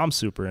 So I'm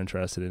super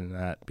interested in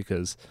that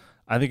because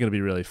I think it'll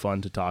be really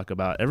fun to talk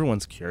about.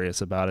 Everyone's curious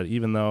about it,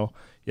 even though,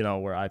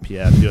 we're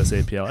IPF,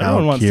 USAPL.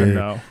 Everyone wants to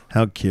know.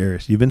 How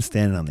curious. You've been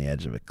standing on the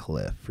edge of a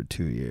cliff for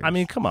 2 years. I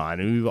mean, come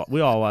on.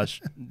 We all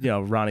watch,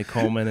 Ronnie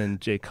Coleman and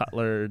Jay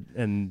Cutler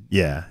and,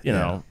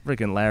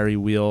 freaking Larry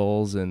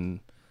Wheels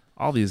and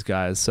all these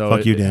guys. So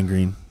fuck you, Dan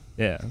Green.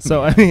 Yeah.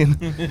 So, I mean,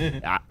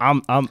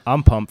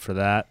 I'm pumped for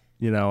that.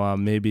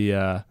 Maybe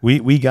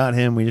we got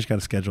him. We just got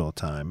to schedule a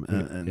time.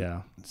 And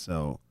yeah.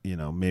 So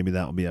maybe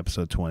that will be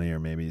episode 20, or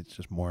maybe it's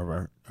just more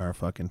of our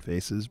fucking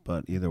faces.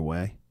 But either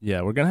way,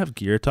 yeah, we're gonna have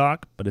gear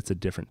talk, but it's a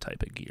different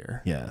type of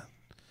gear. Yeah,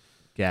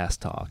 gas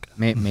talk.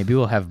 Maybe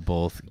we'll have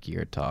both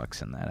gear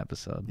talks in that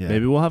episode. Yeah.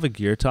 Maybe we'll have a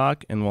gear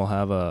talk and we'll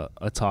have a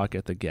talk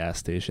at the gas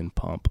station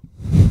pump.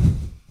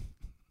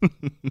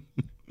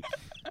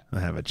 I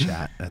have a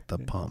chat at the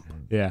pump.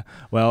 Yeah.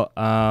 Well,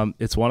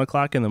 it's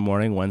 1:00 in the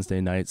morning,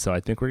 Wednesday night, so I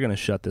think we're going to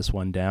shut this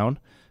one down.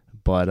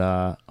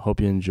 But hope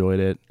you enjoyed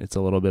it. It's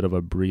a little bit of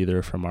a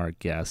breather from our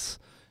guests.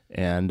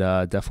 And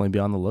definitely be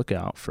on the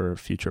lookout for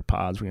future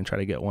pods. We're going to try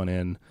to get one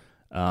in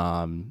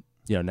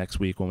next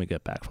week when we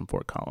get back from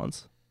Fort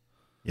Collins.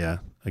 Yeah.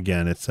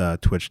 Again, it's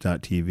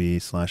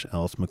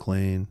twitch.tv/Ellis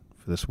McLean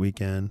for this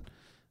weekend.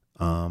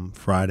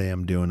 Friday,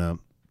 I'm doing a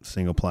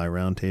single ply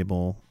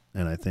roundtable.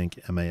 And I think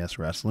MAS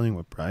Wrestling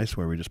with Bryce,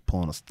 where we just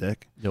pulling a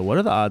stick. Yo, what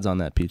are the odds on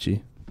that,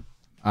 Peachy?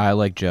 I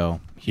like Joe.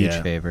 Huge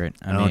favorite.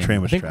 I don't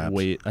train with straps.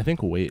 I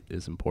think weight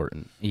is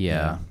important.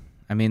 Yeah.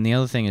 I mean, the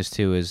other thing is,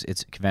 too, is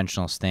it's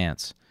conventional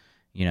stance,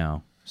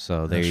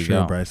 so there you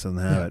go. go. Bryce doesn't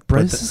have it.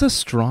 Bryce is a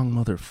strong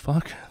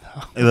motherfucker,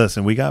 though. Hey,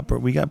 listen, we got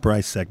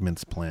Bryce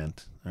segments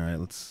planned. All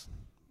right,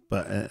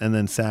 and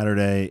then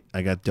Saturday,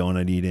 I got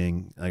donut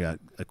eating. I got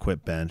a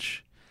quip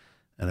bench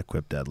and a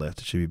quip deadlift.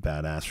 It should be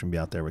badass. We're going to be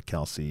out there with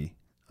Kelsey.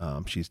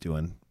 She's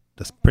doing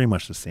pretty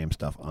much the same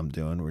stuff I'm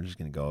doing. We're just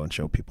going to go and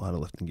show people how to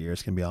lift in gear.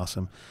 It's going to be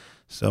awesome.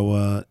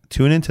 So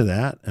tune into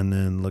that and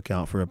then look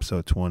out for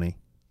episode 20.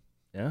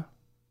 Yeah.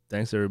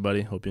 Thanks,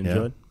 everybody. Hope you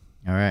enjoyed.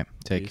 All right.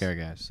 Take care,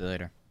 guys. See you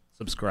later.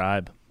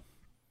 Subscribe.